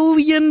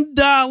 million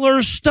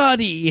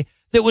study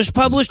that was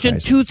published in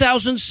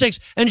 2006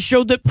 and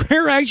showed that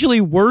prayer actually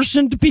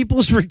worsened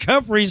people's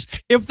recoveries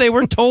if they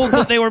were told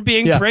that they were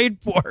being prayed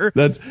for.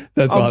 That's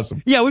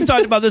awesome. Yeah, we've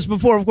talked about this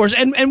before, of course.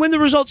 And when the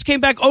results came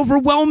back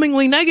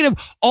overwhelmingly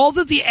negative, all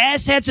that the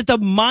asshats at the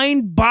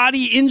Mind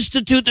Body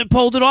Institute that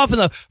pulled it off and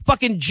the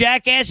fucking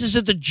jackasses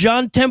at the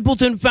John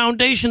Templeton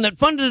Foundation that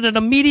funded it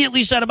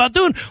immediately set about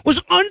doing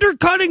was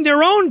undercutting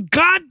their own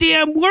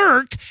goddamn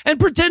work and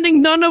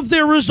pretending none of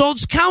their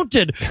results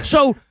counted.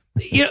 So,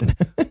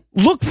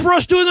 look for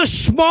us doing a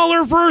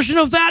smaller version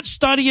of that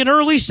study in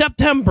early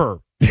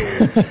September.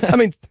 I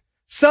mean,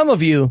 some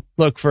of you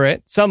look for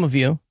it. Some of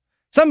you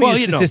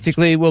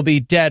statistically will be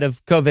dead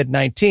of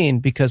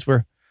COVID-19 because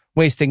we're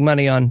wasting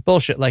money on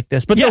bullshit like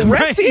this. But the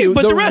rest of you,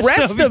 the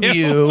rest of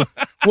you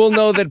will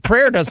know that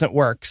prayer doesn't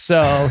work.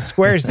 So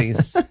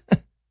squaresies.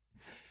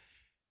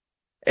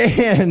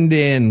 And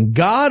in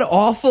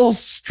god-awful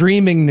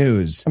streaming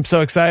news, I'm so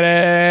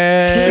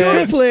excited.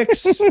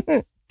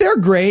 PureFlix, they're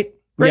great.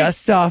 Great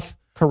stuff.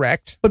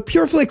 Correct. But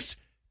PureFlix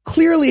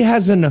clearly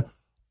has an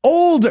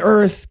old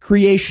earth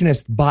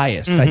creationist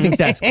bias. I think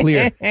that's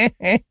clear.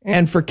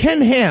 And for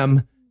Ken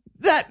Ham,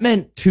 that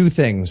meant 2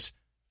 things.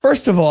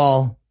 First of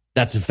all,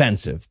 that's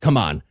offensive. Come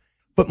on.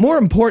 But more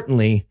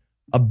importantly,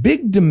 a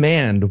big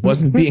demand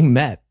wasn't being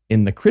met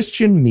in the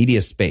Christian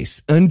media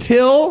space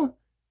until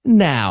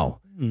now.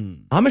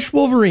 Amish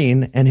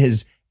Wolverine and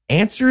his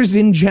Answers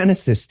in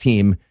Genesis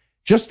team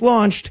just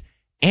launched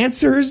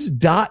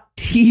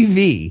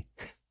Answers.tv,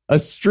 a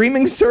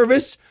streaming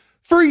service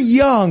for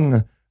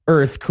young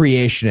Earth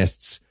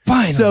creationists.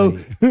 Finally. So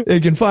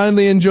they can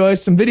finally enjoy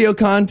some video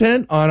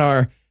content on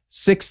our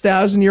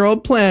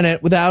 6,000-year-old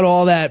planet without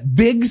all that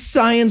big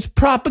science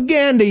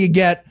propaganda you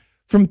get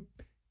from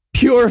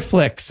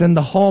PureFlix and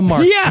the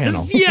Hallmark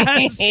channel.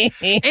 Yes.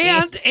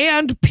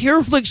 And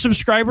PureFlix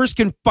subscribers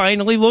can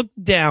finally look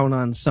down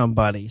on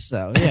somebody.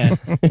 So, yeah,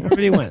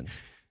 everybody wins.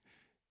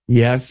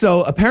 Yeah,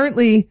 so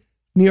apparently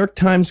New York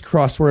Times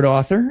crossword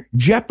author,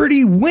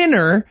 Jeopardy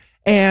winner,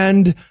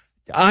 and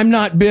I'm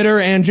not bitter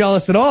and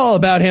jealous at all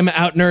about him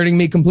out-nerding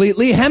me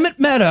completely. Hemant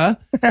Mehta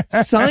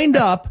signed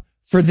up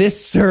for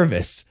this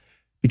service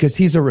because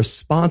he's a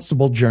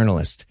responsible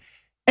journalist.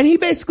 And he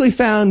basically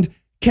found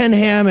Ken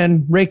Ham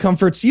and Ray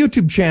Comfort's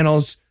YouTube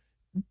channels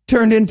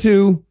turned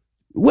into,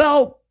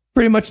 well,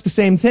 pretty much the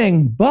same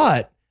thing,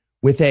 but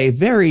with a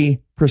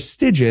very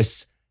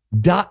prestigious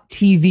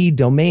 .tv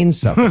domain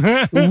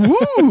suffix.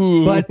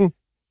 Ooh. But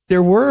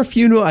there were a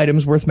few new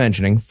items worth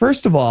mentioning.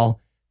 First of all,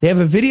 they have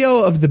a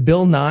video of the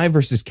Bill Nye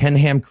versus Ken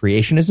Ham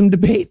creationism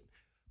debate,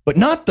 but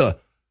not the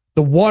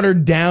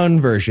watered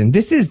down version.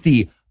 This is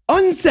the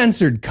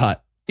uncensored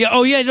cut Yeah.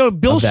 Oh, yeah. No,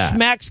 Bill of that.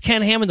 smacks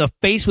Ken Ham in the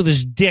face with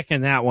his dick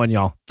in that one,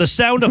 y'all. The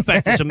sound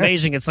effect is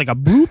amazing. It's like a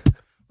boop,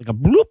 like a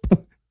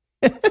bloop.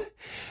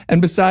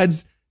 And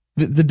besides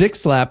the dick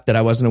slap that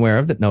I wasn't aware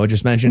of that Noah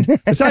just mentioned,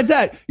 besides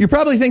that, you're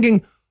probably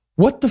thinking,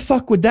 what the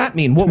fuck would that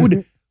mean? What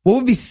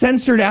would be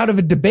censored out of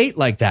a debate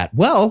like that?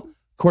 Well,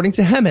 according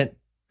to Hemet,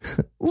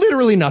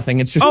 literally nothing.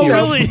 It's just the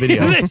original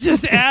video. They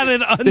just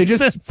added uncensored. They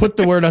just put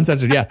the word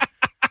uncensored. Yeah.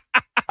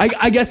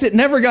 I guess it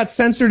never got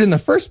censored in the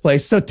first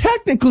place, so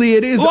technically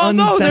it is uncensored.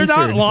 No, they're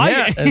not lying.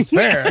 Yeah, it's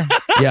fair.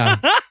 Yeah.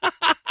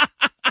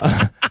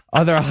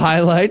 Other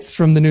highlights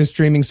from the new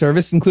streaming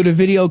service include a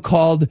video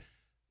called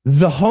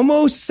 "The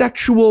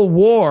Homosexual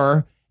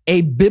War: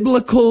 A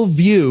Biblical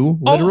View,"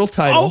 literal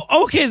title.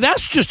 Oh, okay,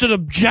 that's just an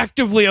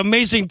objectively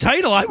amazing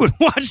title. I would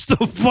watch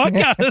the fuck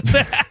out of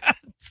that.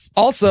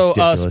 Also,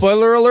 Ridiculous.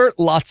 spoiler alert,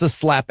 lots of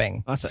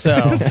slapping.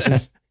 So,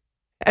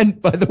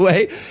 And by the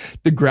way,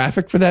 the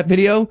graphic for that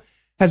video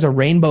has a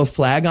rainbow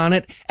flag on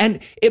it, and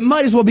it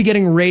might as well be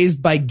getting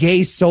raised by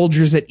gay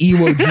soldiers at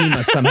Iwo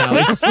Jima somehow.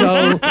 It's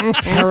so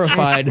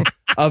terrified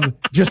of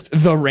just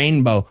the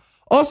rainbow.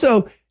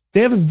 Also,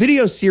 they have a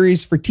video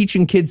series for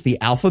teaching kids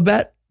the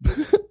alphabet,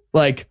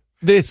 like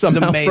this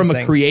somehow is from a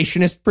amazing.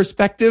 creationist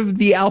perspective,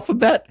 the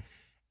alphabet.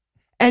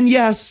 And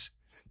yes,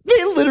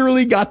 they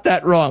literally got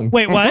that wrong.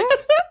 Wait, what?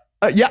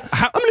 Yeah,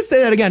 I'm going to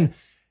say that again.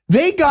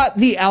 They got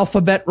the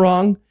alphabet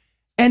wrong.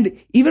 And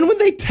even when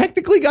they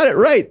technically got it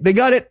right, they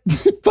got it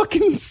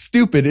fucking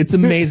stupid. It's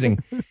amazing.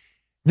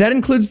 That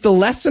includes the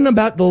lesson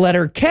about the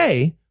letter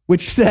K,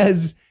 which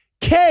says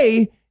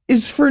K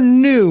is for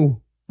new.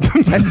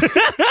 As in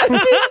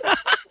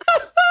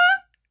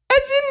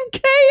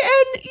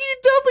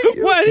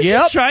K-N-E-W. What? Is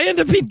Yep. he trying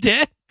to be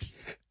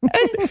dicks?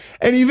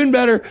 And even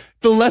better,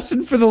 the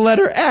lesson for the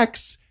letter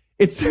X,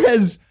 it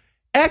says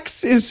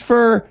X is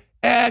for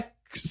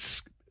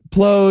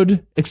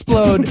explode. X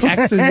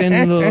is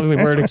in the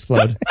word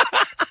explode.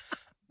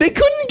 They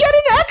couldn't get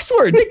an X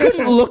word. They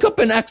couldn't look up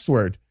an X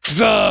word.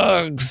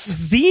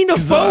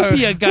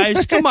 Xenophobia,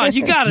 guys. Come on,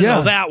 you got to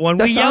know that one.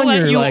 We That's yell on at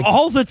your, you like,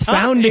 all the time.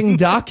 Founding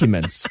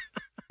documents.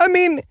 I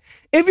mean,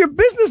 if your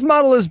business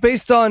model is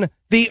based on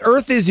the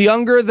earth is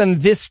younger than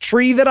this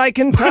tree that I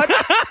can touch,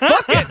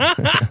 fuck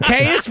it.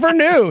 K is for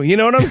new. You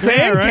know what I'm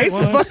saying? Yeah, right. K is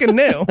for fucking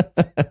new.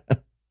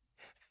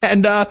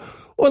 And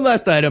one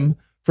last item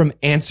from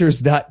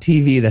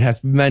Answers.tv that has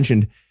to be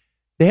mentioned.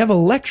 They have a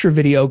lecture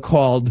video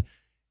called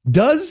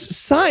 "Does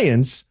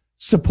Science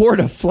Support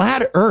a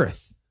Flat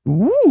Earth?"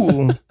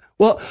 Ooh.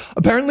 Well,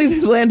 apparently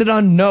they landed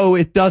on no,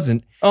 it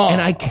doesn't. Oh.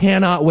 And I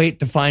cannot wait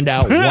to find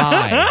out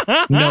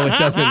why no, it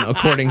doesn't,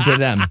 according to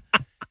them.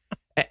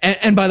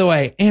 And by the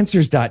way,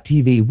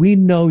 Answers.tv, we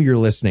know you're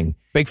listening.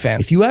 Big fan.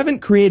 If you haven't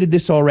created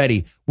this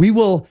already, we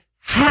will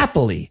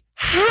happily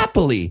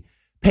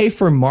pay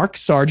for Mark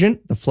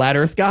Sargent, the flat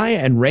earth guy,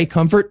 and Ray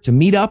Comfort to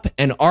meet up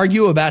and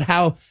argue about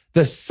how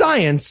the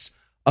science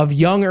of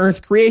young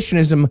earth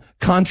creationism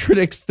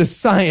contradicts the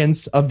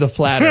science of the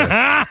flat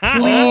earth.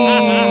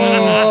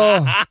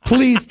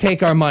 Please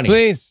take our money.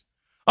 Please.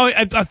 Oh,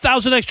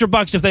 $1,000 extra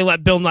if they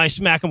let Bill Nye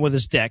smack him with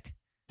his dick.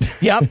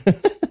 Yep.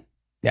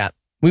 Yeah.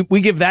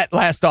 We give that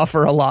last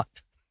offer a lot.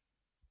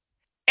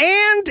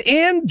 And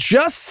in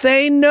Just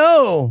Say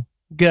No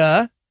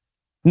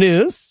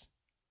news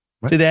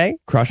today.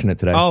 Crushing it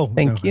today. Oh,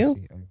 Thank you.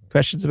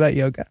 Questions about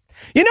yoga.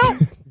 You know,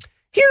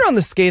 here on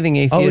the Scathing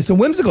Atheist. Oh, it's a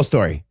whimsical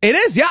story. It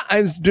is, yeah.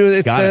 It's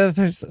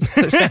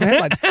the second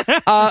headline.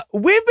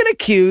 We've been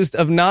accused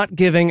of not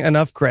giving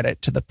enough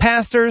credit to the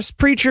pastors,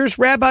 preachers,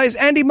 rabbis,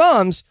 and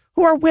imams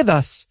who are with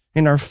us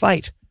in our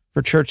fight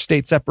for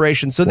church-state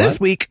separation. So this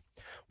week,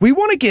 we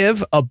want to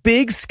give a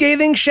big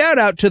scathing shout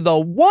out to the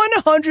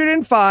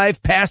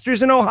 105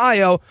 pastors in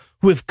Ohio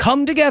who have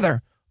come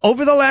together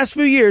over the last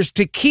few years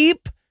to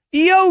keep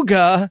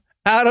yoga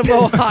out of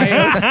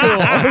Ohio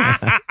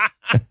schools.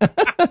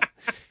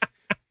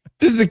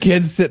 This is the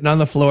kids sitting on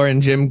the floor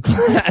in gym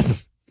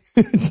class.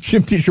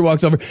 Gym teacher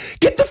walks over.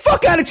 Get the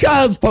fuck out of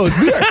child's pose.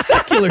 We are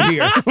secular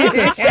here. It's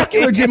a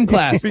secular gym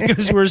class.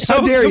 Because we're so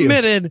How dare you?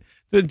 committed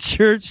to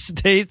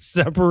church-state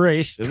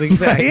separation.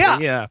 Exactly.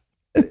 Yeah.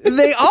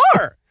 They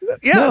are.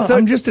 Yeah. No, so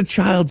I'm just a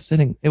child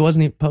sitting. It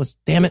wasn't even posed.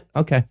 Damn it.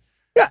 Okay.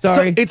 Yeah,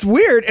 Sorry. So it's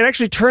weird. It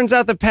actually turns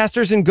out that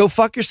pastors in go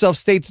fuck yourself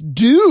states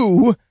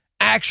do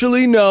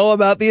actually know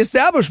about the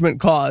establishment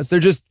cause. They're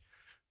just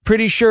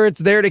pretty sure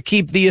it's there to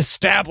keep the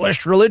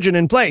established religion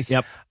in place.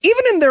 Yep.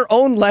 Even in their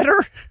own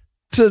letter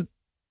to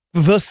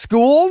the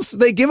schools,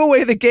 they give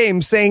away the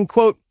game saying,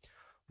 quote,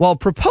 while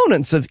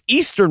proponents of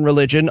Eastern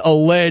religion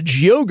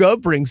allege yoga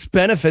brings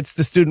benefits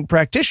to student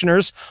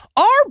practitioners,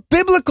 our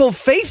biblical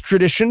faith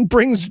tradition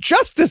brings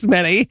just as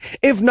many,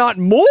 if not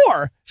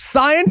more,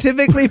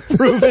 scientifically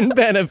proven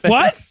benefits.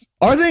 What?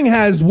 Our thing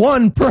has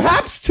one,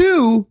 perhaps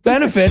two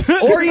benefits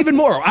or even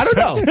more. I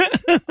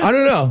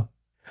don't know.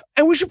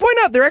 And we should point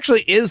out there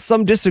actually is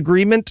some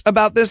disagreement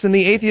about this in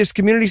the atheist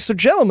community. So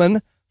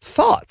gentlemen,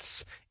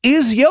 thoughts.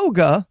 Is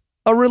yoga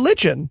a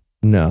religion?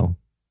 No.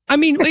 I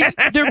mean,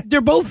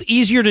 they're both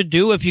easier to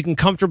do if you can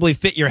comfortably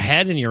fit your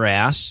head in your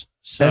ass.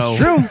 So, That's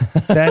true.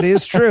 That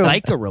is true.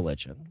 like a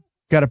religion.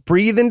 Got to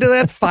breathe into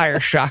that fire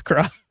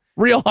chakra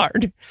real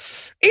hard.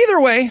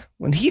 Either way,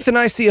 when Heath and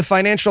I see a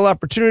financial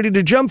opportunity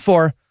to jump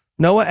for,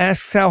 Noah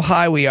asks how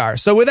high we are.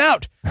 So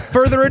without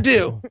further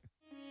ado,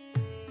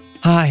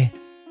 hi,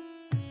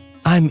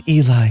 I'm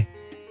Eli.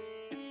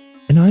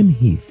 And I'm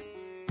Heath.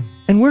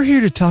 And we're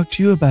here to talk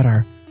to you about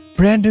our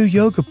brand new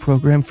yoga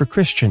program for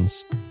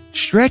Christians,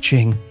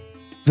 Stretching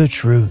the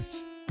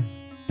Truth.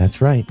 That's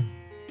right.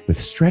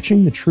 With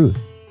Stretching the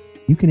Truth,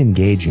 you can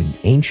engage in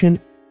ancient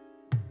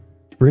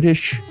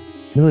British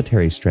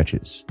military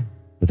stretches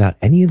without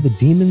any of the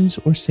demons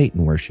or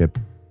Satan worship,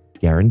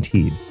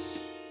 guaranteed.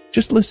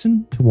 Just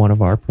listen to one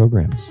of our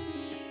programs.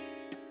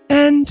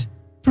 And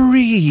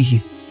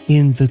breathe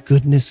in the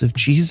goodness of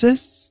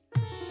Jesus.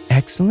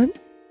 Excellent.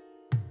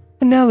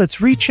 And now let's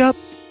reach up,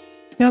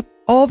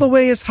 all the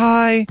way as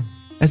high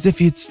as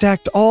if you'd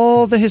stacked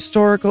all the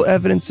historical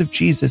evidence of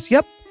Jesus.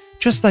 Yep,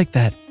 just like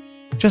that.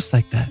 Just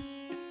like that.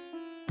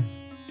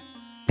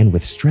 And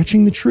with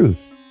Stretching the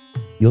Truth,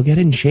 you'll get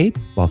in shape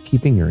while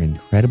keeping your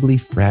incredibly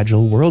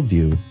fragile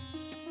worldview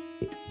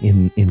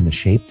in the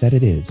shape that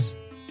it is.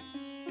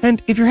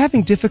 And if you're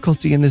having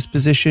difficulty in this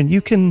position,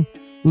 you can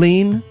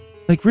lean,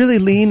 really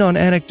lean on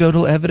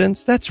anecdotal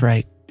evidence. That's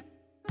right.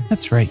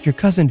 That's right. Your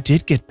cousin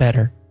did get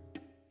better.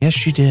 Yes,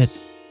 she did.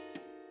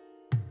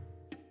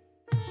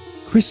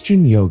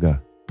 Christian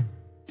yoga.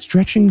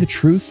 Stretching the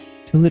truth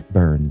till it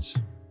burns.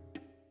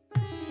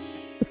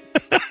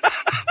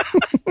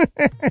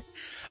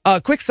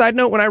 Quick side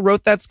note, when I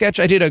wrote that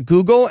sketch, I did a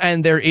Google,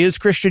 and there is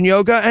Christian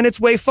yoga, and it's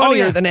way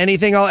funnier than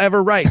anything I'll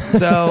ever write.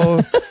 So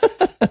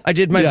I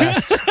did my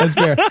best. That's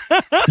fair.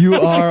 You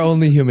are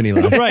only human,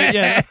 Eli. Right,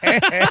 yeah.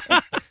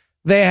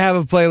 They have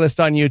a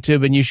playlist on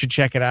YouTube, and you should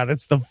check it out.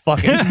 It's the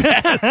fucking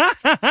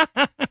best.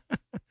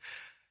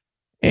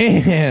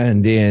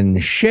 And in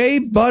shea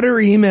butter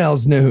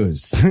emails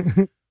news,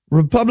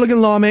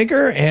 Republican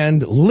lawmaker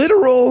and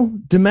literal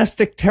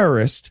domestic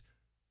terrorist,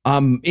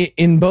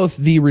 in both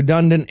the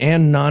redundant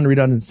and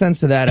non-redundant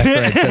sense of that, after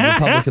I said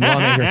Republican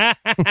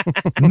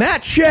lawmaker,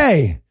 Matt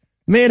Shea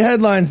made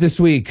headlines this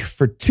week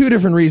for two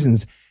different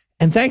reasons.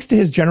 And thanks to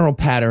his general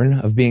pattern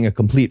of being a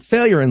complete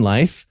failure in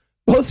life,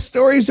 both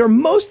stories are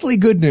mostly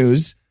good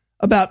news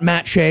about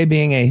Matt Shea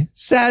being a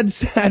sad,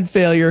 sad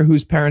failure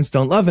whose parents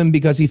don't love him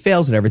because he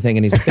fails at everything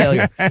and he's a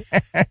failure.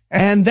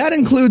 And that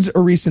includes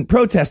a recent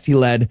protest he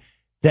led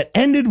that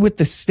ended with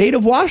the state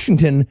of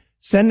Washington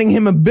sending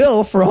him a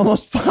bill for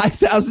almost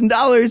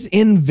 $5,000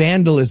 in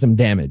vandalism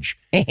damage.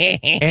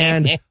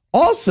 And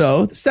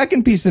also, the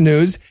second piece of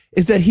news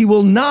is that he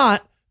will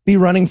not be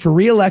running for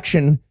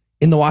re-election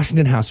in the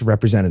Washington House of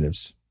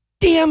Representatives.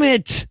 Damn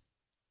it.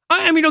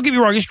 I mean, don't get me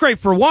wrong, it's great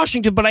for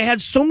Washington, but I had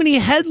so many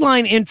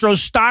headline intros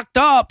stocked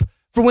up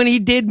for when he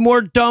did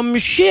more dumb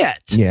shit.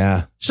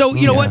 Yeah. So,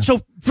 you know what? So,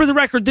 for the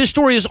record, this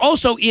story is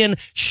also in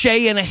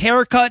Shay and a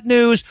haircut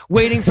news,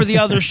 waiting for the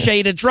other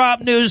Shay to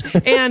drop news,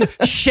 and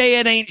Shay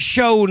it ain't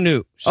show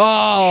news.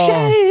 Oh.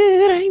 Shay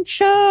it ain't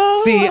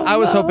show. See, I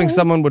was hoping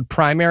someone would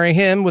primary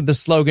him with the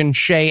slogan,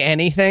 Shay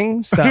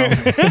anything, so.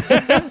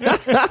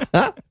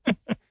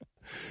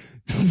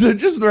 So,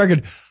 just for the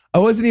record, I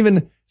wasn't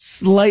even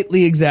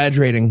slightly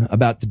exaggerating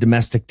about the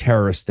domestic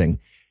terrorist thing.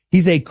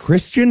 He's a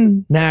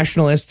Christian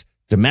nationalist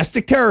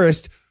domestic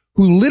terrorist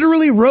who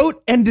literally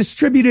wrote and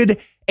distributed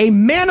a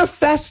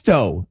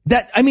manifesto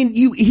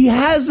he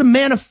has a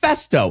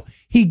manifesto.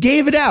 He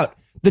gave it out.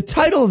 The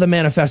title of the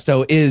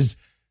manifesto is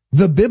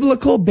The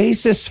Biblical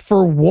Basis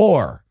for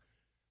War.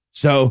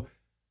 So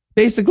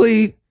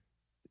basically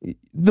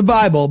the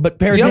Bible, but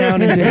pared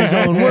down into his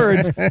own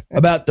words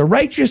about the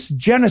righteous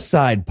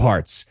genocide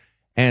parts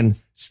and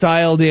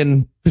styled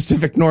in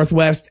Pacific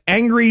Northwest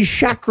angry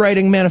shack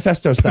writing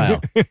manifesto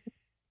style.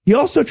 He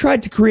also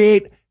tried to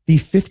create the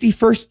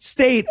 51st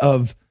state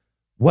of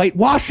white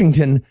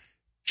Washington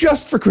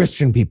just for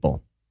Christian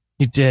people.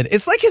 You did.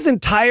 It's like his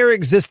entire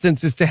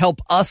existence is to help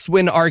us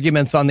win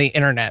arguments on the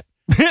internet.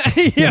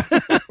 Yeah.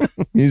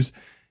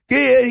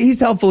 He's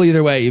helpful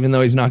either way, even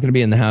though he's not going to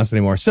be in the House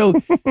anymore. So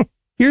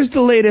here's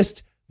the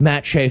latest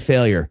Matt Shea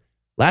failure.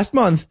 Last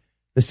month,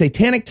 the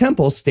Satanic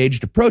Temple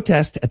staged a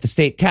protest at the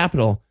state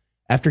capitol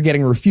after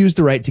getting refused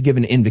the right to give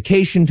an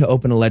invocation to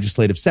open a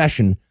legislative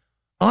session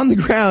on the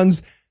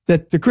grounds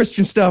that the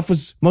Christian stuff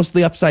was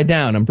mostly upside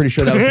down. I'm pretty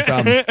sure that was the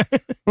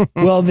problem.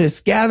 Well,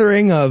 this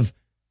gathering of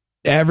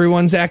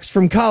everyone's ex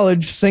from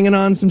college singing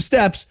on some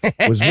steps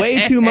was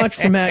way too much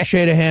for Matt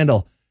Shea to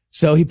handle.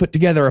 So he put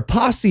together a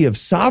posse of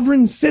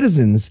sovereign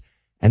citizens,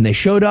 and they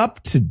showed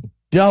up to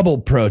double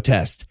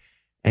protest.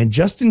 And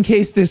just in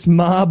case this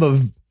mob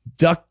of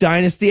Duck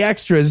Dynasty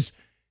extras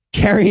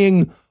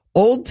carrying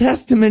Old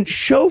Testament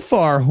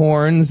shofar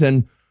horns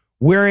and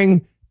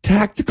wearing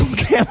tactical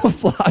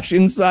camouflage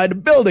inside a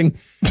building,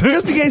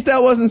 just in case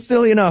that wasn't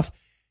silly enough,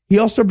 he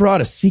also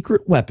brought a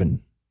secret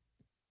weapon,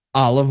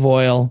 olive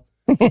oil.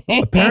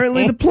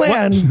 Apparently the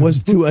plan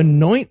was to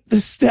anoint the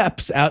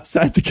steps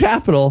outside the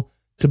Capitol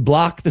to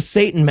block the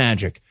Satan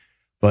magic.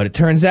 But it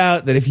turns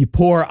out that if you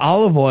pour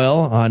olive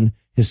oil on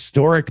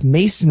historic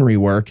masonry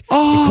work. It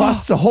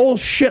costs a whole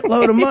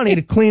shitload of money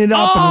to clean it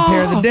up and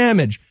repair the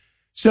damage.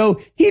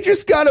 So he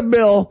just got a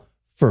bill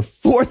for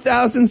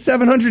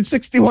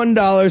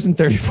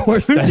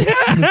 $4,761.34 from the state of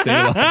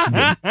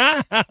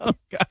Washington.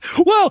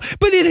 Well,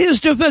 but in his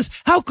defense,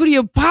 how could he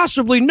have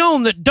possibly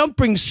known that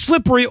dumping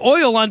slippery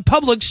oil on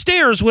public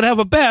stairs would have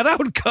a bad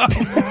outcome?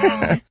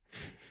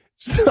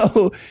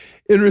 So,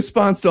 in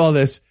response to all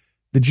this,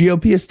 the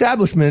GOP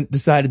establishment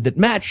decided that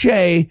Matt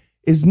Shea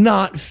is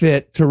not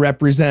fit to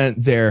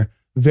represent their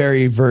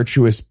very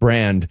virtuous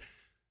brand.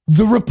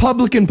 The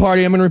Republican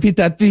Party, I'm going to repeat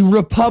that, the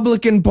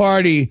Republican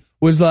Party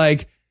was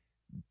like,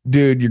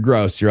 dude, you're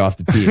gross. You're off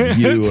the team.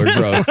 You are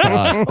gross to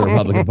us, the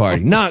Republican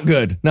Party. Not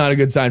good. Not a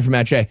good sign for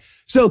Matt Shea.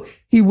 So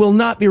he will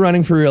not be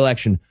running for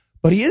re-election,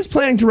 but he is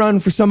planning to run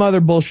for some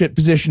other bullshit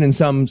position in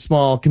some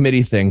small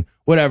committee thing.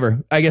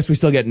 Whatever. I guess we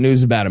still get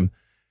news about him.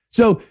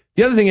 So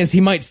the other thing is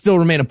he might still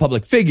remain a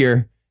public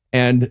figure.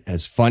 And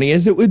as funny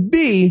as it would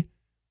be,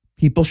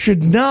 people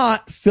should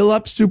not fill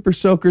up super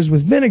soakers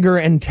with vinegar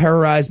and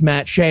terrorize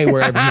Matt Shea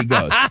wherever he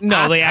goes.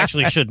 No, they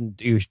actually shouldn't.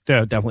 You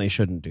definitely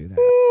shouldn't do that.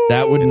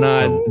 That would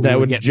not. That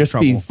would just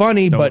be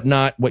funny, but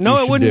not what. No, you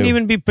should it wouldn't do.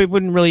 even be. It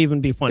wouldn't really even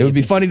be funny. It would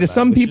be funny to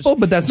some people,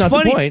 but that's not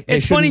the point.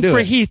 It's funny for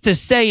Heath to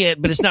say it,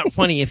 but it's not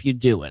funny if you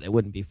do it. It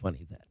wouldn't be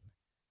funny then.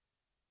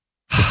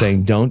 They're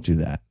saying don't do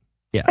that.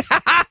 Yes.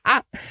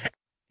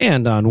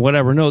 And on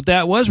whatever note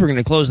that was, we're going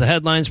to close the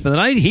headlines for the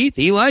night. Heath,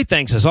 Eli,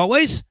 thanks as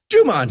always.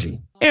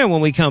 Jumanji. And when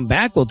we come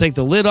back, we'll take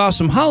the lid off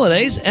some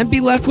holidays and be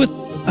left with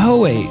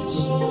Hoays.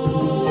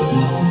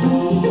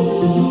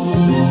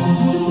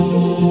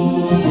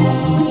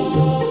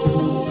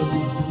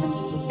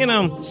 You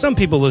know, some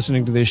people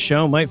listening to this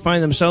show might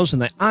find themselves in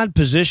the odd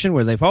position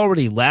where they've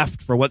already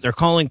left for what they're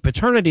calling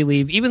paternity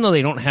leave, even though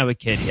they don't have a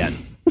kid yet.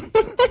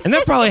 And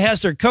that probably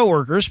has their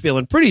coworkers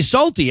feeling pretty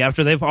salty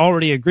after they've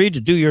already agreed to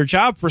do your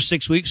job for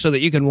 6 weeks so that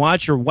you can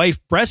watch your wife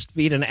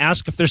breastfeed and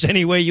ask if there's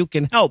any way you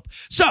can help.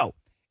 So,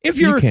 if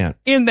you're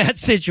in that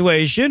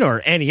situation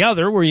or any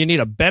other where you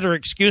need a better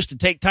excuse to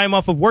take time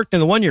off of work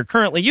than the one you're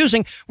currently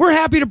using, we're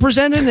happy to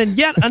present in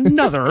yet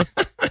another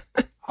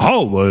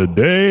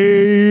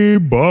Holiday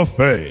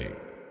Buffet.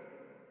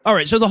 All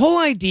right, so the whole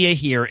idea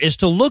here is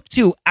to look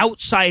to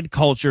outside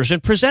cultures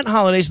and present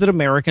holidays that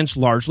Americans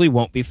largely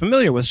won't be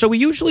familiar with. So we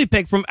usually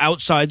pick from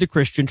outside the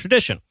Christian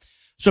tradition.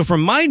 So for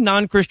my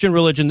non-Christian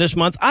religion this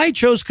month, I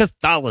chose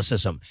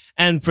Catholicism.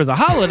 And for the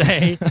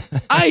holiday,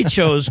 I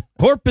chose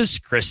Corpus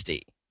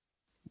Christi.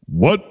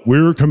 What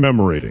we're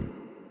commemorating.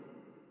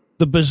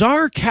 The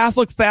bizarre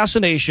Catholic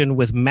fascination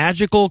with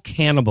magical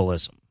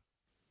cannibalism.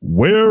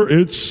 Where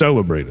it's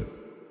celebrated.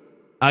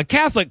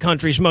 Catholic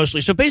countries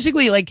mostly. So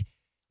basically, like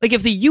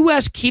if the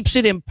U.S. keeps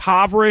it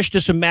impoverished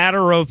as a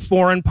matter of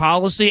foreign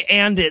policy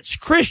and it's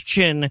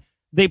Christian,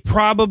 they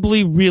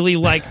probably really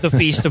like the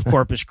Feast of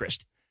Corpus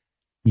Christi.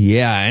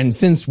 Yeah, and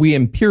since we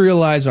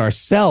imperialize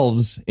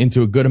ourselves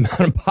into a good amount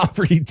of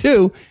poverty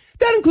too,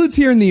 that includes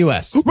here in the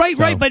U.S. Right,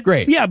 but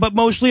great. Yeah, but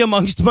mostly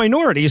amongst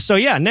minorities. So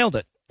yeah, nailed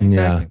it.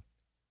 Exactly. Yeah.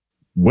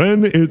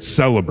 When it's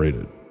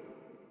celebrated.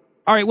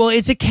 All right, well,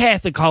 it's a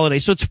Catholic holiday,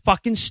 so it's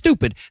fucking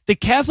stupid. The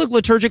Catholic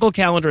liturgical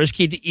calendar is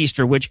key to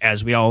Easter, which,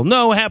 as we all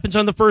know, happens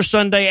on the first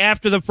Sunday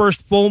after the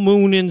first full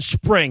moon in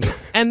spring.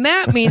 And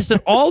that means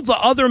that all the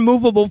other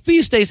movable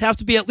feast days have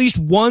to be at least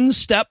one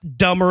step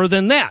dumber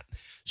than that.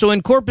 So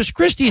in Corpus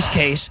Christi's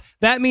case,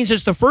 that means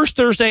it's the first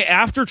Thursday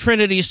after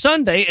Trinity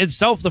Sunday,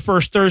 itself the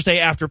first Thursday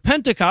after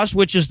Pentecost,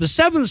 which is the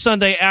seventh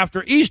Sunday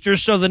after Easter,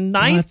 so the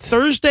ninth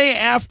Thursday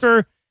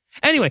after...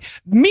 Anyway,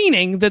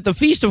 meaning that the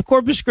Feast of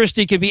Corpus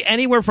Christi can be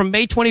anywhere from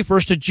May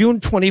 21st to June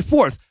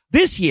 24th.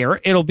 This year,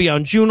 it'll be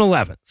on June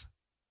 11th.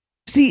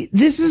 See,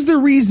 this is the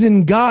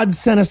reason God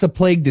sent us a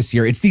plague this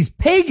year. It's these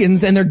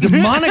pagans and their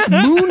demonic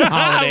moon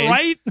holidays.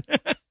 Right?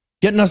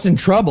 Getting us in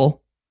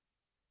trouble.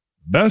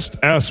 Best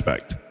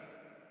aspect.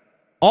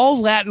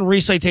 All Latin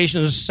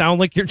recitations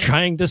sound like you're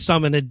trying to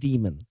summon a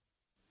demon.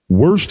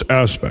 Worst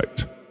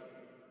aspect.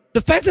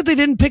 The fact that they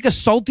didn't pick a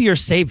saltier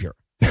savior.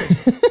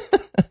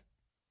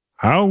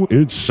 How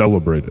it's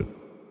celebrated.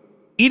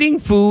 Eating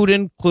food,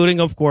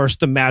 including, of course,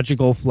 the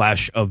magical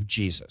flesh of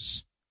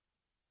Jesus.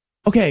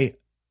 Okay,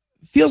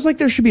 feels like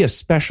there should be a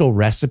special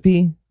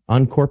recipe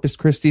on Corpus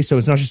Christi, so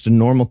it's not just a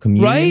normal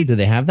communion. Right? Do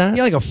they have that?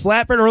 Yeah, like a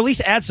flatbread, or at least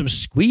add some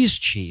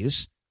squeezed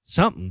cheese.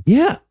 Something.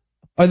 Yeah.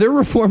 Are there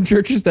Reformed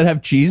churches that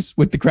have cheese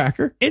with the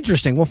cracker?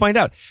 Interesting. We'll find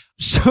out.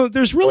 So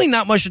there's really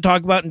not much to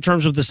talk about in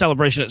terms of the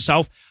celebration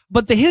itself,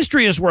 but the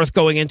history is worth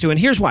going into, and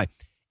here's why.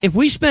 If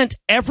we spent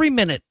every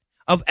minute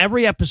of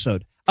every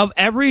episode of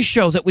every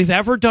show that we've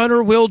ever done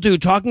or will do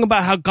talking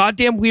about how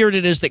goddamn weird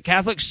it is that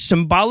Catholics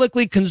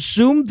symbolically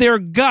consume their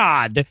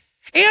God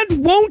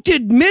and won't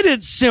admit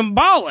it's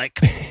symbolic,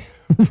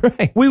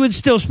 Right. we would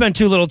still spend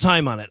too little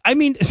time on it. I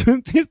mean,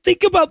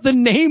 think about the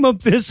name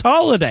of this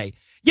holiday.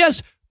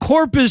 Yes,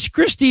 Corpus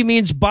Christi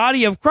means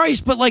body of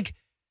Christ, but like,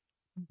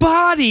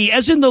 body,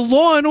 as in the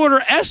Law and Order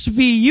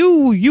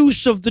SVU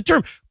use of the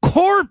term.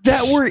 Corpse.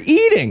 That we're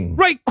eating.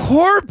 Right.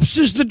 Corpse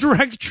is the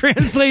direct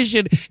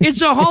translation.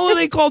 It's a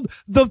holiday called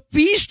the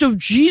Feast of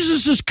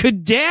Jesus'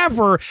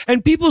 Cadaver,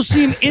 and people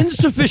seem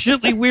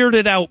insufficiently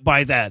weirded out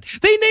by that.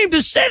 They named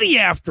a city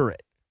after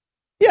it.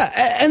 Yeah,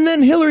 and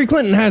then Hillary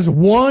Clinton has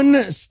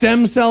one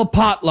stem cell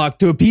potluck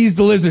to appease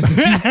the lizards.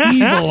 She's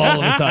evil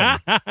all of a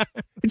sudden.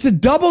 It's a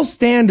double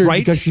standard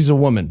because she's a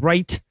woman.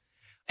 Right.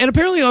 And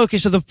apparently, okay,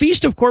 so the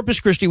Feast of Corpus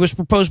Christi was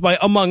proposed by,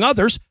 among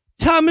others,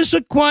 Thomas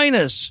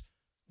Aquinas,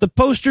 the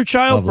poster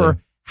child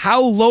for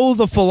how low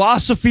the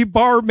philosophy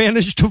bar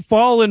managed to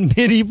fall in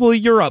medieval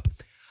Europe.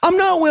 I'm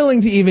not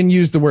willing to even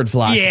use the word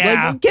philosophy.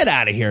 Yeah. Like, get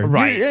out of here.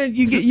 Right.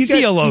 You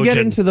get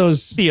into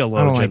those.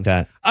 Theologian. I don't like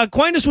that.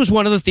 Aquinas was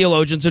one of the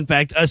theologians, in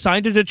fact,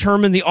 assigned to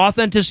determine the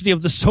authenticity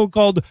of the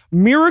so-called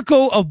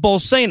miracle of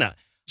Bolsena.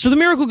 So the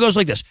miracle goes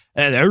like this.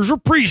 There's a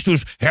priest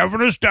who's having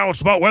his doubts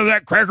about whether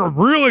that cracker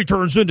really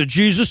turns into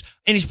Jesus,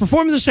 and he's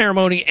performing the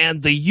ceremony,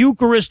 and the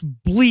Eucharist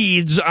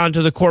bleeds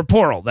onto the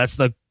corporal. That's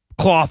the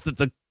cloth that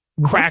the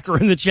cracker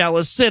and the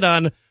chalice sit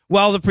on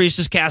while the priest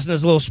is casting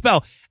his little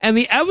spell. And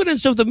the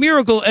evidence of the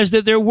miracle is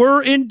that there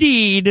were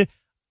indeed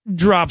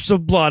drops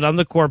of blood on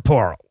the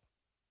corporal.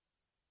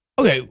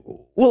 Okay,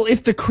 well,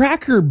 if the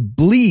cracker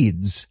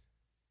bleeds,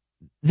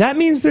 that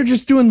means they're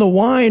just doing the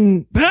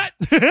wine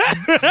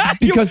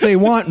because they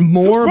want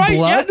more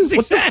blood? Yes, exactly.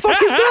 What the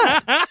fuck is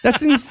that?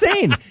 That's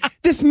insane.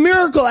 This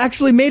miracle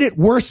actually made it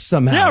worse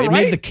somehow. Yeah, It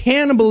made the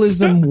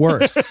cannibalism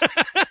worse.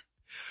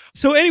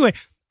 So anyway,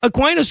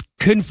 Aquinas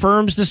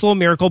confirms this little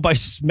miracle by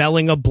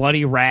smelling a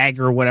bloody rag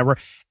or whatever.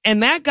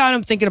 And that got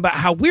him thinking about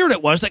how weird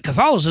it was that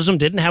Catholicism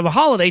didn't have a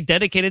holiday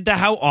dedicated to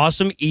how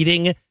awesome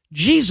eating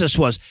Jesus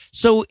was.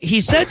 So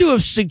he's said to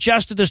have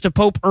suggested this to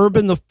Pope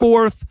Urban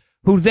IV,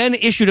 who then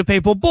issued a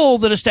papal bull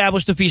that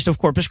established the Feast of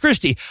Corpus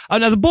Christi.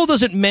 Now, the bull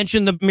doesn't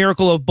mention the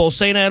miracle of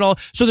Bolsena at all,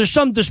 so there's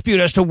some dispute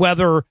as to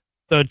whether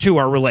the two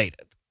are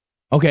related.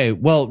 Okay,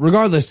 well,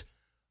 regardless,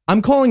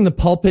 I'm calling the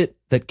pulpit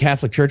that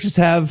Catholic churches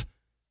have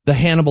the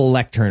Hannibal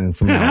lectern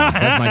from now on.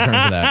 That's my term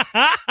for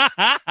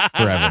that.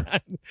 Forever.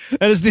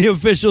 That is the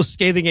official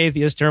Scathing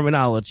Atheist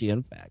terminology,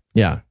 in fact.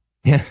 Yeah.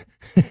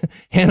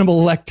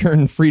 Hannibal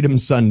lectern Freedom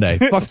Sunday.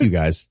 Fuck you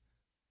guys.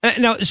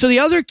 Now, so the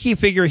other key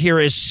figure here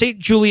is Saint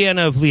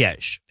Juliana of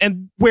Liège.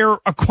 And where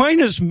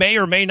Aquinas may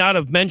or may not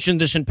have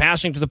mentioned this in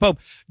passing to the Pope,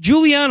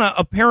 Juliana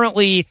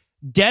apparently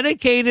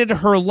dedicated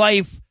her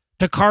life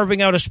to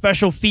carving out a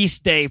special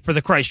feast day for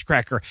the Christ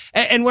cracker.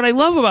 And what I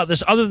love about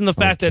this, other than the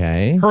fact that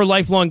her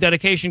lifelong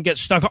dedication gets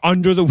stuck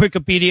under the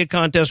Wikipedia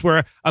contest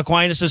where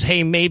Aquinas'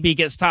 hey, maybe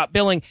gets top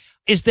billing,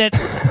 is that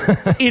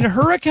in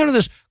her account of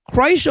this,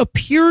 Christ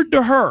appeared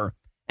to her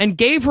and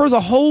gave her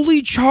the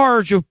holy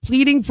charge of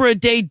pleading for a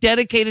day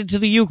dedicated to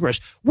the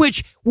Eucharist,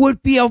 which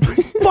would be a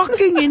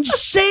fucking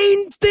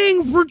insane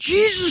thing for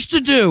Jesus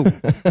to do.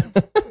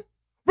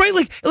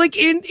 Right? Like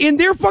in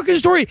their fucking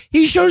story,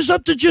 he shows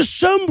up to just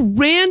some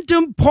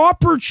random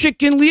pauper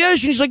chick in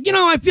Liège, and he's like,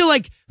 I feel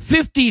like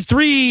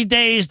 53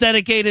 days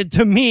dedicated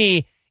to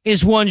me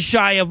is one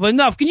shy of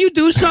enough. Can you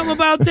do something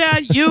about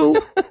that, you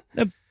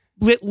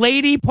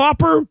lady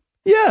pauper?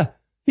 Yeah.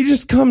 He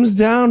just comes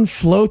down,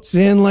 floats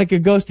in like a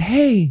ghost.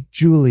 Hey,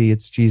 Julie,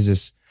 it's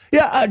Jesus.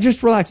 Yeah,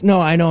 just relax. No,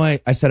 I know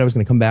I said I was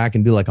going to come back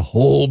and do like a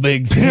whole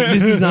big thing.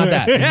 This is not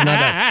that.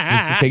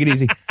 Just take it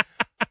easy.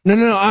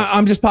 No.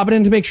 I'm just popping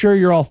in to make sure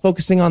you're all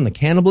focusing on the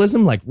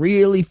cannibalism, like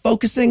really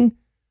focusing.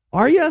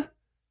 Are you?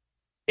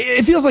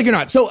 It feels like you're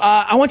not. So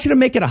I want you to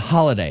make it a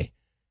holiday.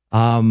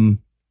 Yeah,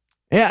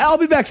 I'll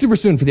be back super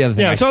soon for the other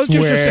thing. Yeah, I so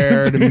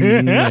swear to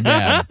my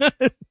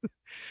dad.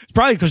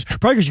 Probably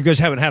because you guys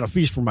haven't had a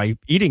feast for my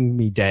eating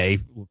me day.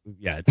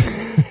 Yeah,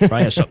 it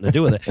probably has something to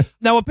do with it.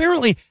 Now,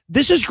 apparently,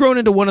 this has grown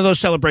into one of those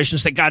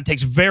celebrations that God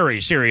takes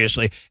very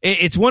seriously.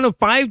 It's one of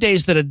 5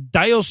 days that a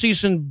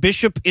diocesan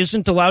bishop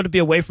isn't allowed to be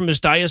away from his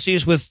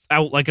diocese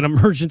without like an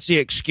emergency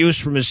excuse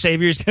from his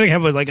savior. He's going to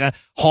have like a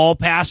hall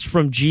pass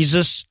from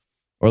Jesus.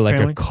 Or like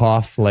apparently. A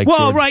cough.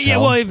 Well, right, yeah.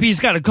 Well, if he's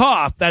got a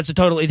cough, that's a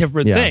totally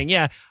different thing.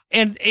 Yeah.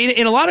 And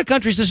in a lot of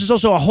countries, this is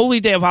also a holy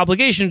day of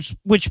obligations,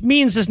 which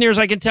means, as near as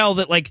I can tell,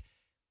 that like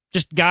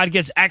just God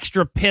gets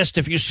extra pissed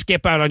if you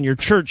skip out on your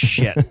church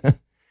shit.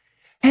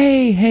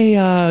 Hey,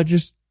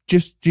 just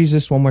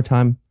Jesus one more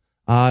time.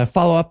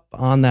 Follow up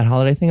on that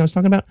holiday thing I was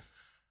talking about.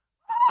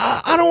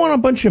 I don't want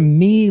a bunch of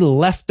me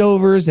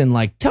leftovers in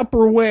like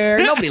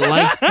Tupperware. Nobody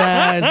likes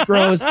that. It's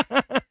gross.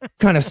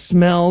 Kind of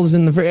smells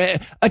in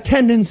the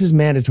attendance is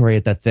mandatory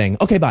at that thing.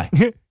 Okay, bye.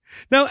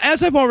 Now,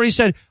 as I've already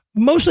said,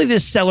 mostly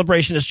this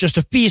celebration is just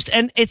a feast,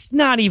 and it's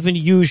not even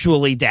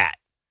usually that,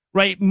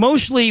 right?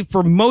 Mostly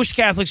for most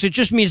Catholics, it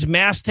just means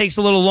Mass takes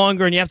a little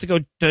longer and you have to go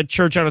to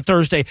church on a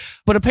Thursday.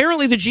 But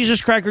apparently the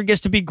Jesus cracker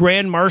gets to be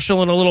Grand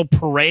Marshal in a little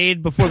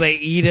parade before they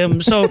eat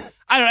him. So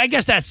I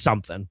guess that's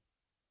something.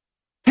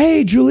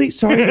 Hey, Julie,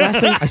 sorry, last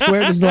thing. I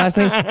swear this is the last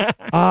thing.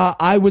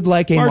 I would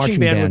like a marching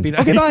band. Would be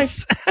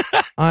nice. Okay,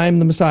 bye. I'm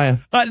the Messiah.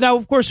 Now,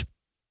 of course,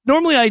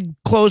 Normally, I'd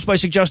close by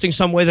suggesting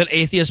some way that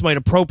atheists might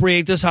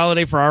appropriate this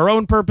holiday for our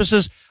own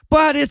purposes,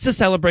 but it's a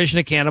celebration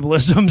of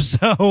cannibalism,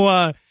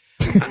 so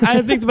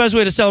I think the best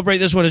way to celebrate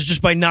this one is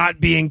just by not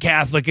being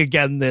Catholic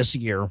again this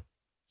year.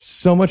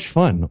 So much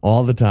fun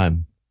all the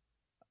time.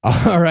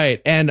 All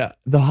right, and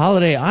the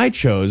holiday I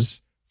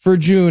chose for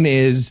June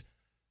is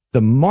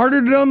the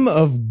Martyrdom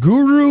of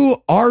Guru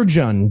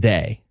Arjan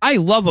Day. I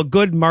love a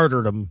good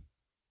martyrdom.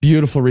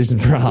 Beautiful reason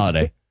for a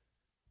holiday.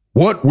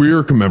 What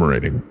we're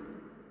commemorating.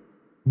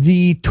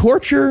 The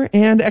torture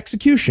and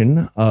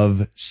execution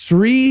of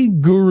Sri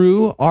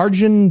Guru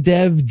Arjan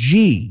Dev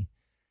Ji.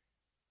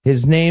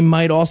 His name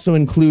might also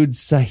include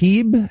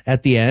Sahib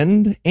at the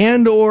end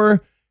and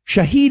or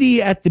Shahidi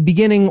at the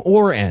beginning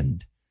or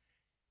end.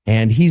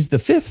 And he's the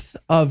fifth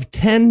of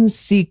 10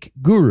 Sikh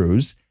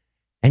gurus,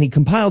 and he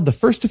compiled the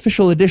first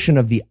official edition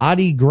of the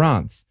Adi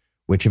Granth,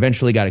 which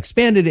eventually got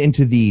expanded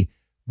into the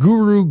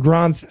Guru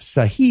Granth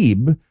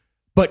Sahib,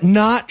 but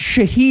not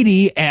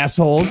Shahidi,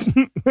 assholes.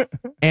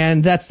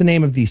 And that's the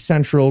name of the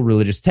central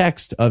religious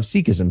text of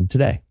Sikhism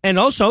today. And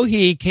also,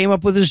 he came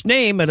up with his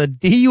name at a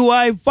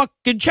DUI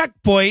fucking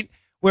checkpoint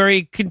where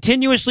he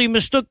continuously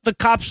mistook the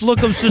cop's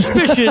look of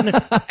suspicion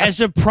as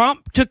a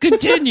prompt to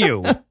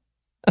continue.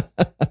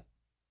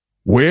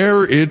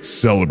 Where it's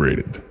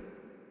celebrated.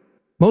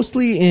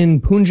 Mostly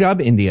in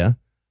Punjab, India,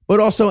 but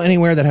also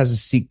anywhere that has a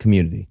Sikh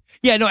community.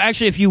 Yeah, no,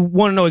 actually, if you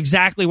want to know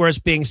exactly where it's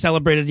being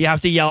celebrated, you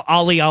have to yell,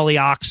 "Ollie, Ollie,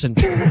 oxen."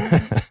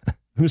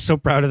 I'm so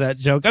proud of that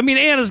joke. I mean,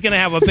 Anna's going to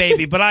have a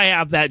baby, but I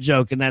have that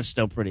joke, and that's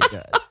still pretty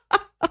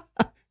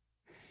good.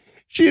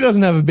 She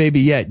doesn't have a baby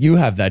yet. You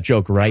have that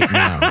joke right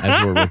now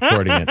as we're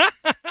recording it.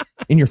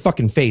 In your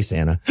fucking face,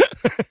 Anna.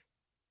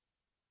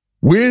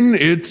 When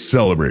it's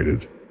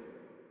celebrated.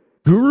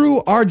 Guru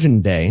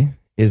Arjan Day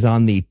is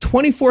on the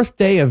 24th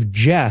day of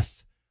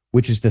Jeth,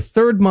 which is the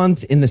third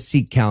month in the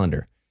Sikh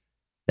calendar.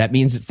 That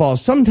means it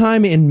falls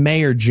sometime in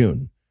May or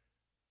June,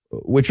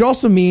 which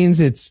also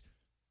means it's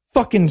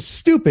fucking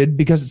stupid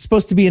because it's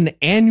supposed to be an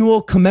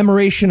annual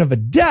commemoration of a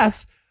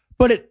death,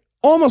 but it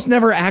almost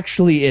never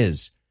actually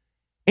is.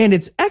 And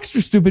it's extra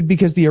stupid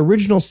because the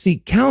original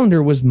Sikh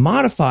calendar was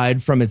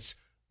modified from its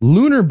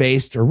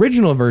lunar-based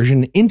original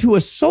version into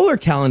a solar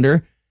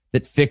calendar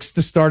that fixed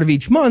the start of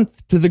each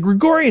month to the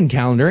Gregorian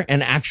calendar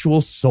and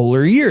actual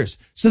solar years.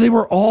 So they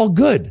were all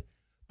good.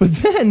 But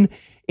then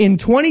in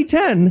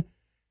 2010,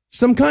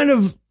 some kind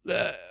of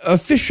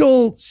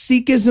official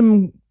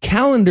Sikhism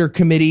calendar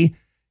committee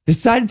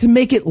decided to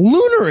make it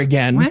lunar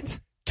again. What?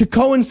 To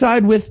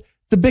coincide with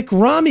the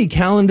Bikrami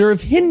calendar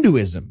of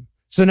Hinduism.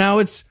 So now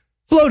it's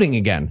floating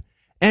again.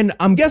 And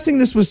I'm guessing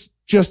this was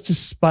just to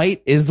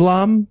spite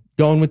Islam,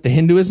 going with the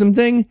Hinduism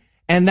thing.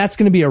 And that's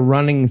going to be a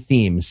running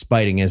theme,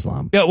 spiting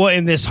Islam. Yeah, well,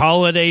 in this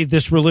holiday,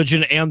 this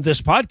religion, and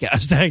this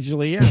podcast,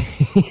 actually, yeah.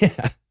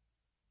 Yeah.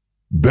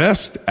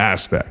 Best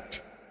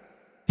aspect.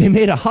 They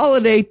made a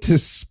holiday to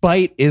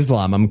spite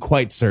Islam, I'm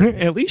quite certain.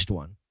 At least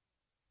one.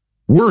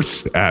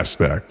 Worst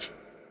aspect.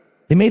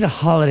 They made a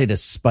holiday to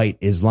spite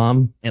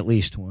Islam. At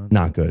least one.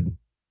 Not good.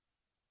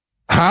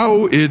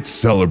 How it's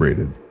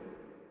celebrated.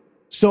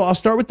 So I'll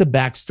start with the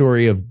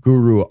backstory of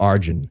Guru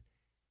Arjan.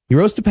 He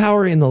rose to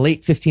power in the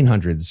late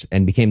 1500s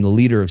and became the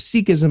leader of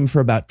Sikhism for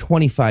about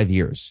 25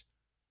 years.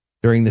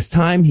 During this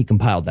time, he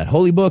compiled that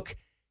holy book,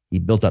 he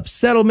built up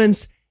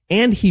settlements,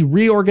 and he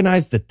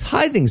reorganized the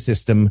tithing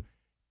system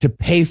to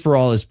pay for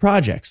all his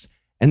projects.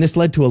 And this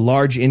led to a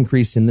large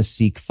increase in the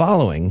Sikh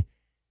following.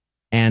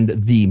 And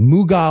the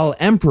Mughal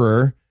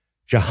emperor,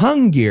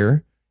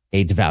 Jahangir,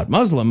 a devout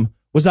Muslim,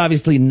 was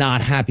obviously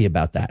not happy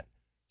about that.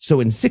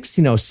 So in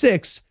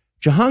 1606,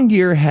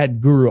 Jahangir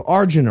had Guru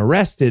Arjan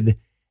arrested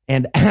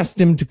and asked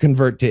him to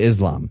convert to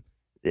Islam.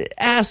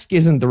 Ask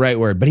isn't the right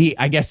word, but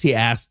I guess he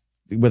asked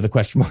with a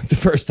question mark the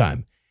first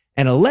time.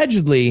 And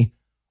allegedly,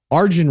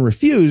 Arjan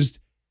refused,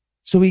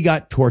 so he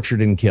got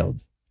tortured and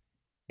killed.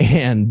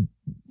 And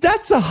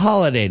that's a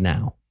holiday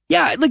now.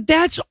 Yeah, like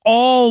that's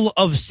all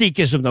of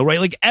Sikhism, though, right?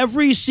 Like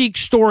every Sikh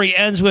story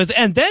ends with,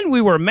 and then we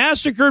were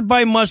massacred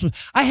by Muslims.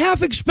 I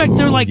half expect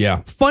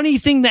their funny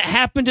thing that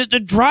happened at the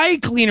dry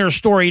cleaner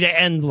story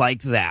to end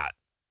like that.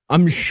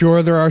 I'm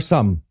sure there are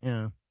some.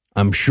 Yeah.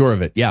 I'm sure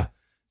of it. Yeah.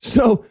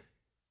 So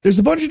there's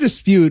a bunch of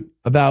dispute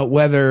about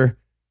whether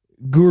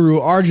Guru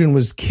Arjan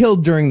was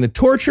killed during the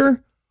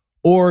torture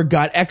or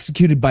got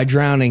executed by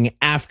drowning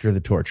after the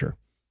torture.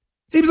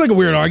 Seems like a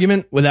weird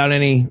argument without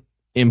any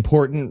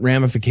important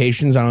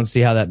ramifications. I don't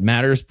see how that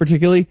matters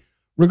particularly.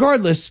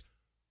 Regardless,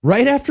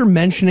 right after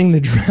mentioning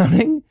the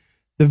drowning,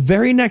 the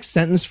very next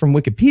sentence from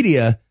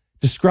Wikipedia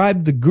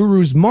described the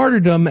guru's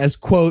martyrdom as,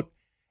 quote,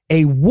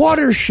 a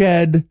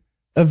watershed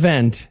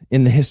event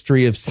in the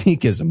history of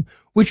Sikhism,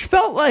 which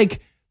felt like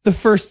the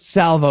first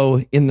salvo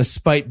in the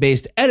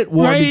spite-based edit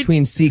war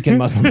between Sikh and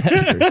Muslim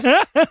editors,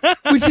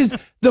 which is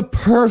the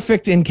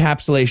perfect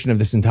encapsulation of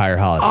this entire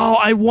holiday. Oh,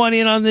 I want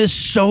in on this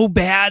so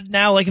bad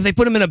now. Like if they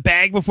put him in a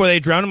bag before they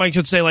drown him, I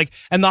should say like,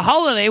 and the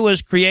holiday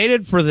was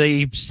created for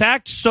the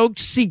sacked-soaked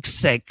Sikh's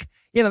sake.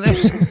 You know,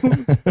 there's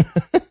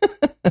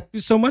do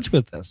so much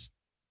with this.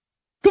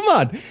 Come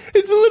on.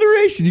 It's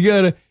alliteration. You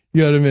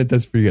gotta admit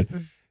that's pretty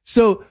good.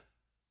 So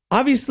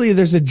obviously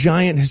there's a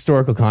giant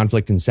historical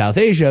conflict in South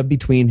Asia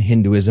between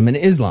Hinduism and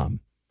Islam.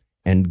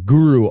 And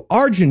Guru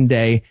Arjan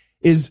Day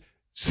is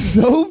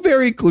so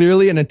very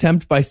clearly an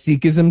attempt by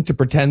Sikhism to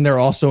pretend they're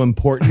also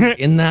important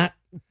in that.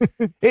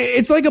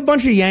 It's like a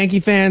bunch of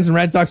Yankee fans and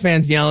Red Sox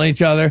fans yelling at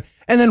each other,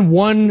 and then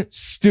one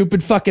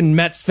stupid fucking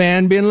Mets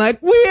fan being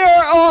like,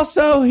 we're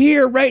also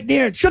here right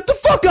there. Shut the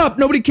fuck up.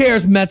 Nobody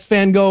cares. Mets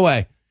fan, go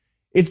away.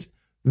 It's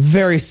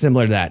very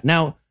similar to that.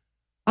 Now,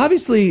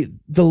 obviously,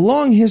 the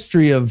long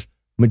history of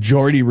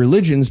majority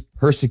religions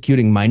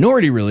persecuting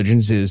minority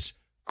religions is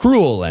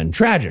cruel and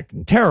tragic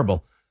and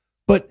terrible.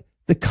 But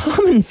the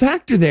common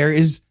factor there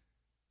is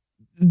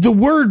the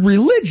word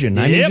religion.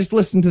 I mean, just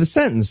listen to the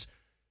sentence.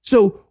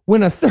 So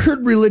when a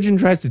third religion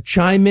tries to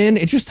chime in,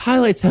 it just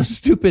highlights how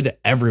stupid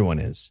everyone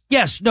is.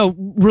 Yes, no,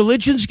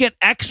 religions get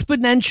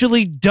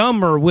exponentially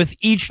dumber with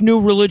each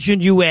new religion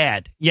you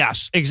add.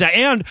 Yes,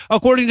 exactly. And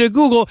according to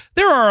Google,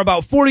 there are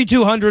about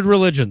 4,200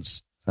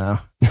 religions. So.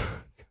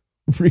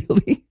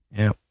 Really?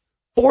 Yeah.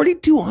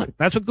 4,200.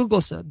 That's what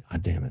Google said.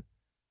 God damn it.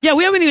 Yeah,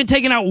 we haven't even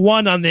taken out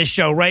one on this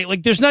show, right?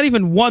 Like, there's not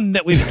even one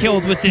that we've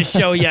killed with this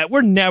show yet.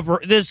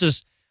 This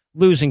is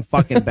losing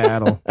fucking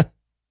battle.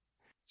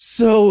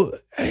 So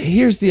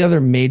here's the other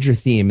major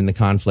theme in the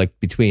conflict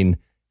between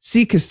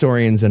Sikh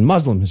historians and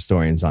Muslim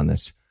historians on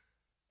this.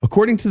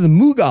 According to the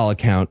Mughal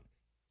account,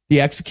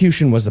 the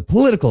execution was a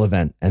political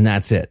event, and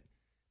that's it.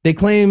 They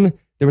claim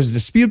there was a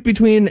dispute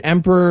between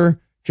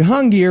Emperor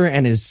Jahangir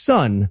and his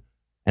son,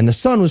 and the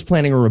son was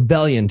planning a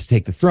rebellion to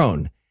take the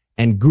throne.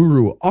 And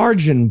Guru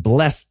Arjan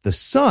blessed the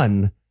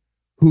son,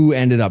 who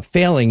ended up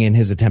failing in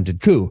his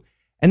attempted coup.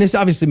 And this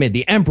obviously made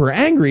the emperor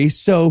angry,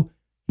 so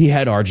he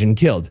had Arjan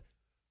killed.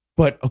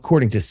 But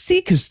according to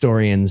Sikh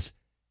historians,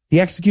 the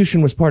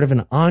execution was part of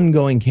an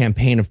ongoing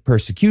campaign of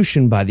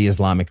persecution by the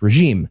Islamic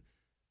regime.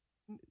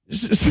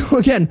 So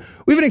again,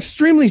 we have an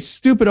extremely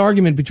stupid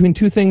argument between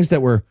two things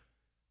that were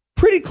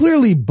pretty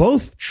clearly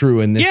both true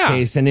in this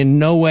case and in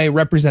no way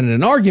represented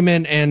an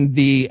argument, and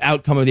the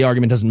outcome of the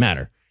argument doesn't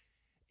matter.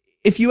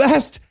 If you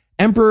asked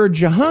Emperor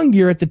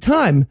Jahangir at the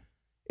time,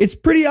 it's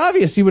pretty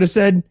obvious he would have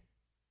said,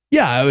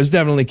 yeah, I was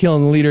definitely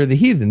killing the leader of the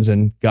heathens,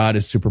 and God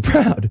is super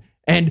proud.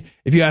 And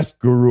if you asked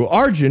Guru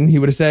Arjan, he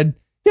would have said,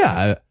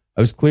 yeah, I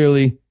was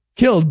clearly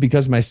killed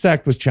because my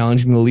sect was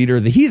challenging the leader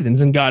of the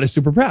heathens, and God is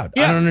super proud.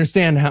 Yeah. I don't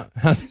understand how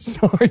this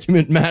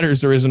argument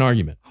matters or is an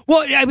argument.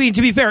 Well, I mean,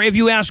 to be fair, if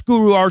you asked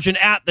Guru Arjan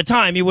at the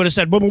time, he would have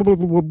said, but like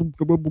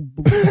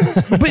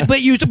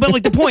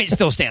the point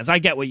still stands. I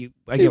get what you.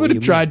 He would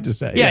have tried to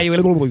say. Yeah,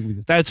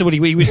 that's what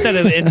he said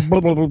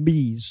in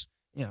bees.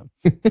 Yeah.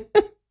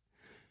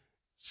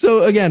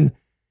 So again,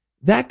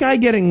 that guy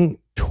getting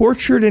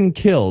tortured and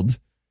killed,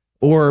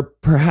 or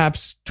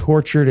perhaps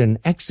tortured and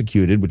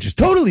executed, which is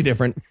totally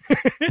different.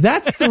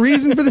 That's the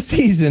reason for the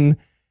season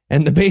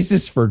and the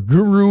basis for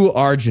Guru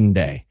Arjan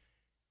Day.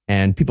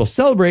 And people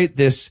celebrate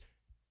this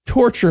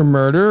torture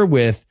murder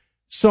with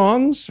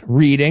songs,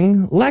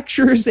 reading,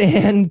 lectures,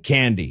 and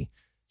candy.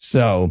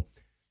 So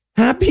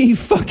happy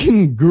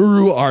fucking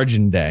Guru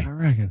Arjan Day. I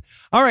reckon.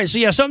 All right. So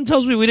yeah, something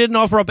tells me we didn't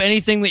offer up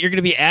anything that you're going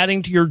to be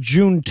adding to your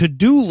June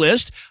to-do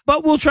list,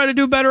 but we'll try to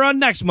do better on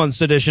next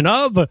month's edition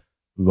of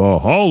The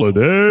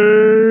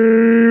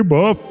Holiday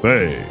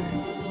Buffet.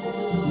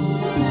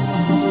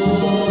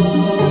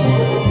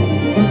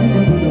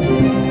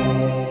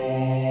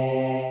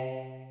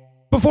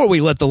 Before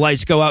we let the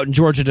lights go out in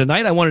Georgia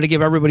tonight, I wanted to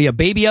give everybody a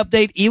baby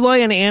update. Eli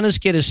and Anna's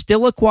kid is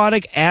still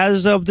aquatic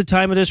as of the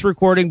time of this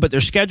recording, but they're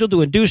scheduled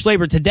to induce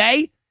labor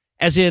today,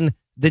 as in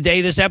the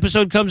day this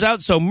episode comes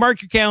out. So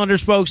mark your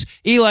calendars, folks.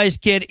 Eli's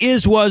kid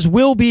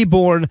will be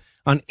born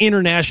on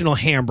International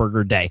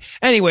Hamburger Day.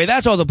 Anyway,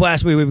 that's all the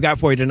blasphemy we've got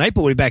for you tonight,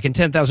 but we'll be back in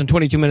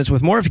 10,022 minutes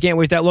with more. If you can't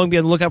wait that long, be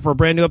on the lookout for a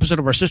brand new episode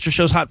of our sister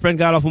show's Hot Friend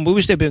God Awful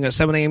Movies debuting at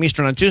 7 a.m.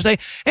 Eastern on Tuesday,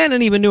 and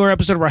an even newer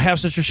episode of our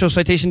half-sister show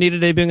Citation Needed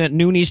debuting at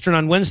noon Eastern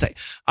on Wednesday.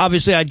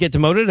 Obviously, I'd get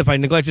demoted if I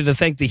neglected to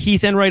thank the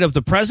Heath Enright of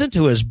the present,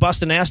 who is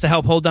busting ass to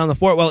help hold down the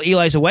fort while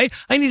Eli's away.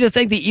 I need to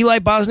thank the Eli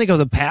Bosnick of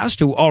the past,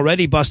 who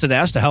already busted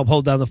ass to help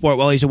hold down the fort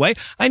while he's away.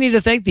 I need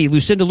to thank the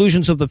Lucinda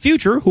Lugeons of the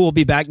future, who will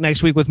be back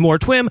next week with more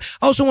Twim.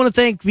 I also want to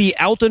thank the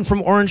Alton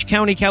from Orange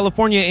County,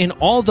 California, in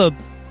all the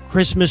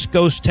Christmas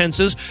ghost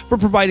tenses for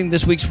providing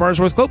this week's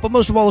Farnsworth quote. But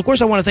most of all, of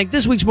course, I want to thank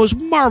this week's most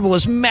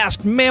marvelous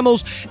masked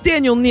mammals: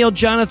 Daniel, Neil,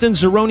 Jonathan,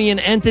 Zeronian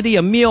Entity,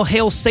 Emil,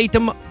 Hail,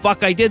 Satum,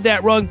 fuck, I did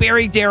that wrong,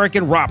 Barry, Derek,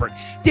 and Robert.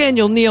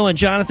 Daniel, Neil, and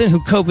Jonathan, who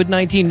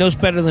COVID-19 knows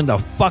better than to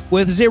fuck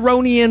with.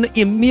 Zeronian,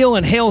 Emil,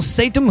 and Hail,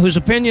 Satum, whose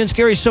opinions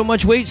carry so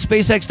much weight,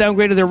 SpaceX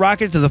downgraded their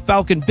rocket to the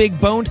Falcon Big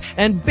Boned.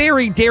 And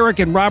Barry, Derek,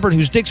 and Robert,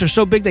 whose dicks are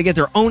so big they get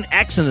their own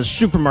X in the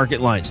supermarket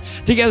lines.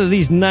 Together,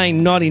 these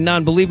 9 naughty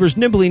non-believers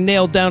nimbly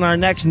nailed down our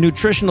next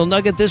nutritional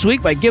nugget this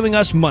week by giving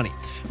us money.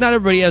 Not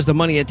everybody has the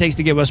money it takes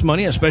to give us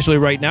money, especially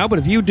right now, but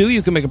if you do,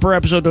 you can make a per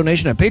episode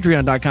donation at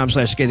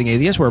patreon.com/Scathing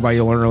Atheist, whereby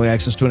you'll earn early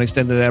access to an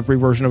extended ad-free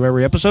version of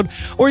every episode,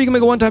 or you can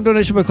make a one-time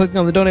donation by clicking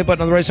on the donate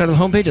button on the right side of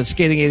the homepage at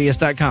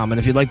scathingatheist.com. And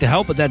if you'd like to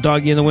help, but that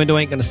doggy in the window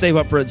ain't going to save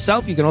up for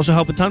itself, you can also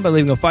help a ton by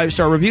leaving a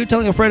 5-star review,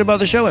 telling a friend about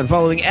the show, and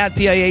following at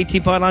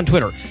PIATPod on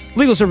Twitter.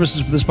 Legal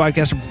services for this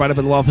podcast are provided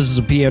by the law offices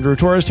of P. Andrew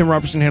Torres. Tim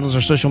Robertson handles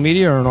our social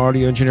media. Our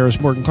audio engineer is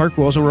Morgan Clark,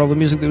 who also wrote all the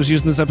music that was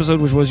used in this episode,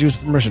 which was used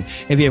with permission.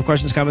 If you have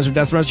questions, comments, or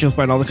death threats, you'll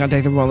find all the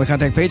contact info on the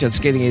contact page at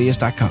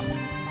scathingatheist.com.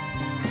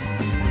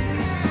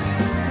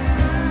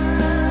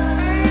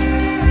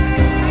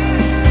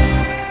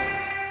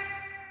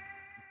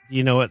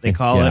 You know what they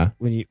call it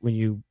when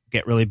you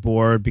get really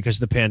bored because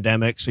of the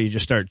pandemic, so you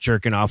just start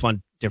jerking off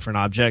on different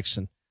objects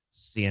and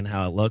seeing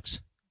how it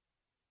looks?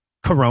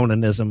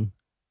 Coronanism.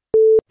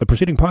 The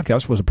preceding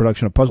podcast was a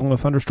production of Puzzle in a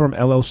Thunderstorm,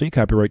 LLC,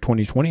 copyright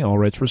 2020, all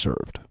rights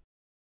reserved.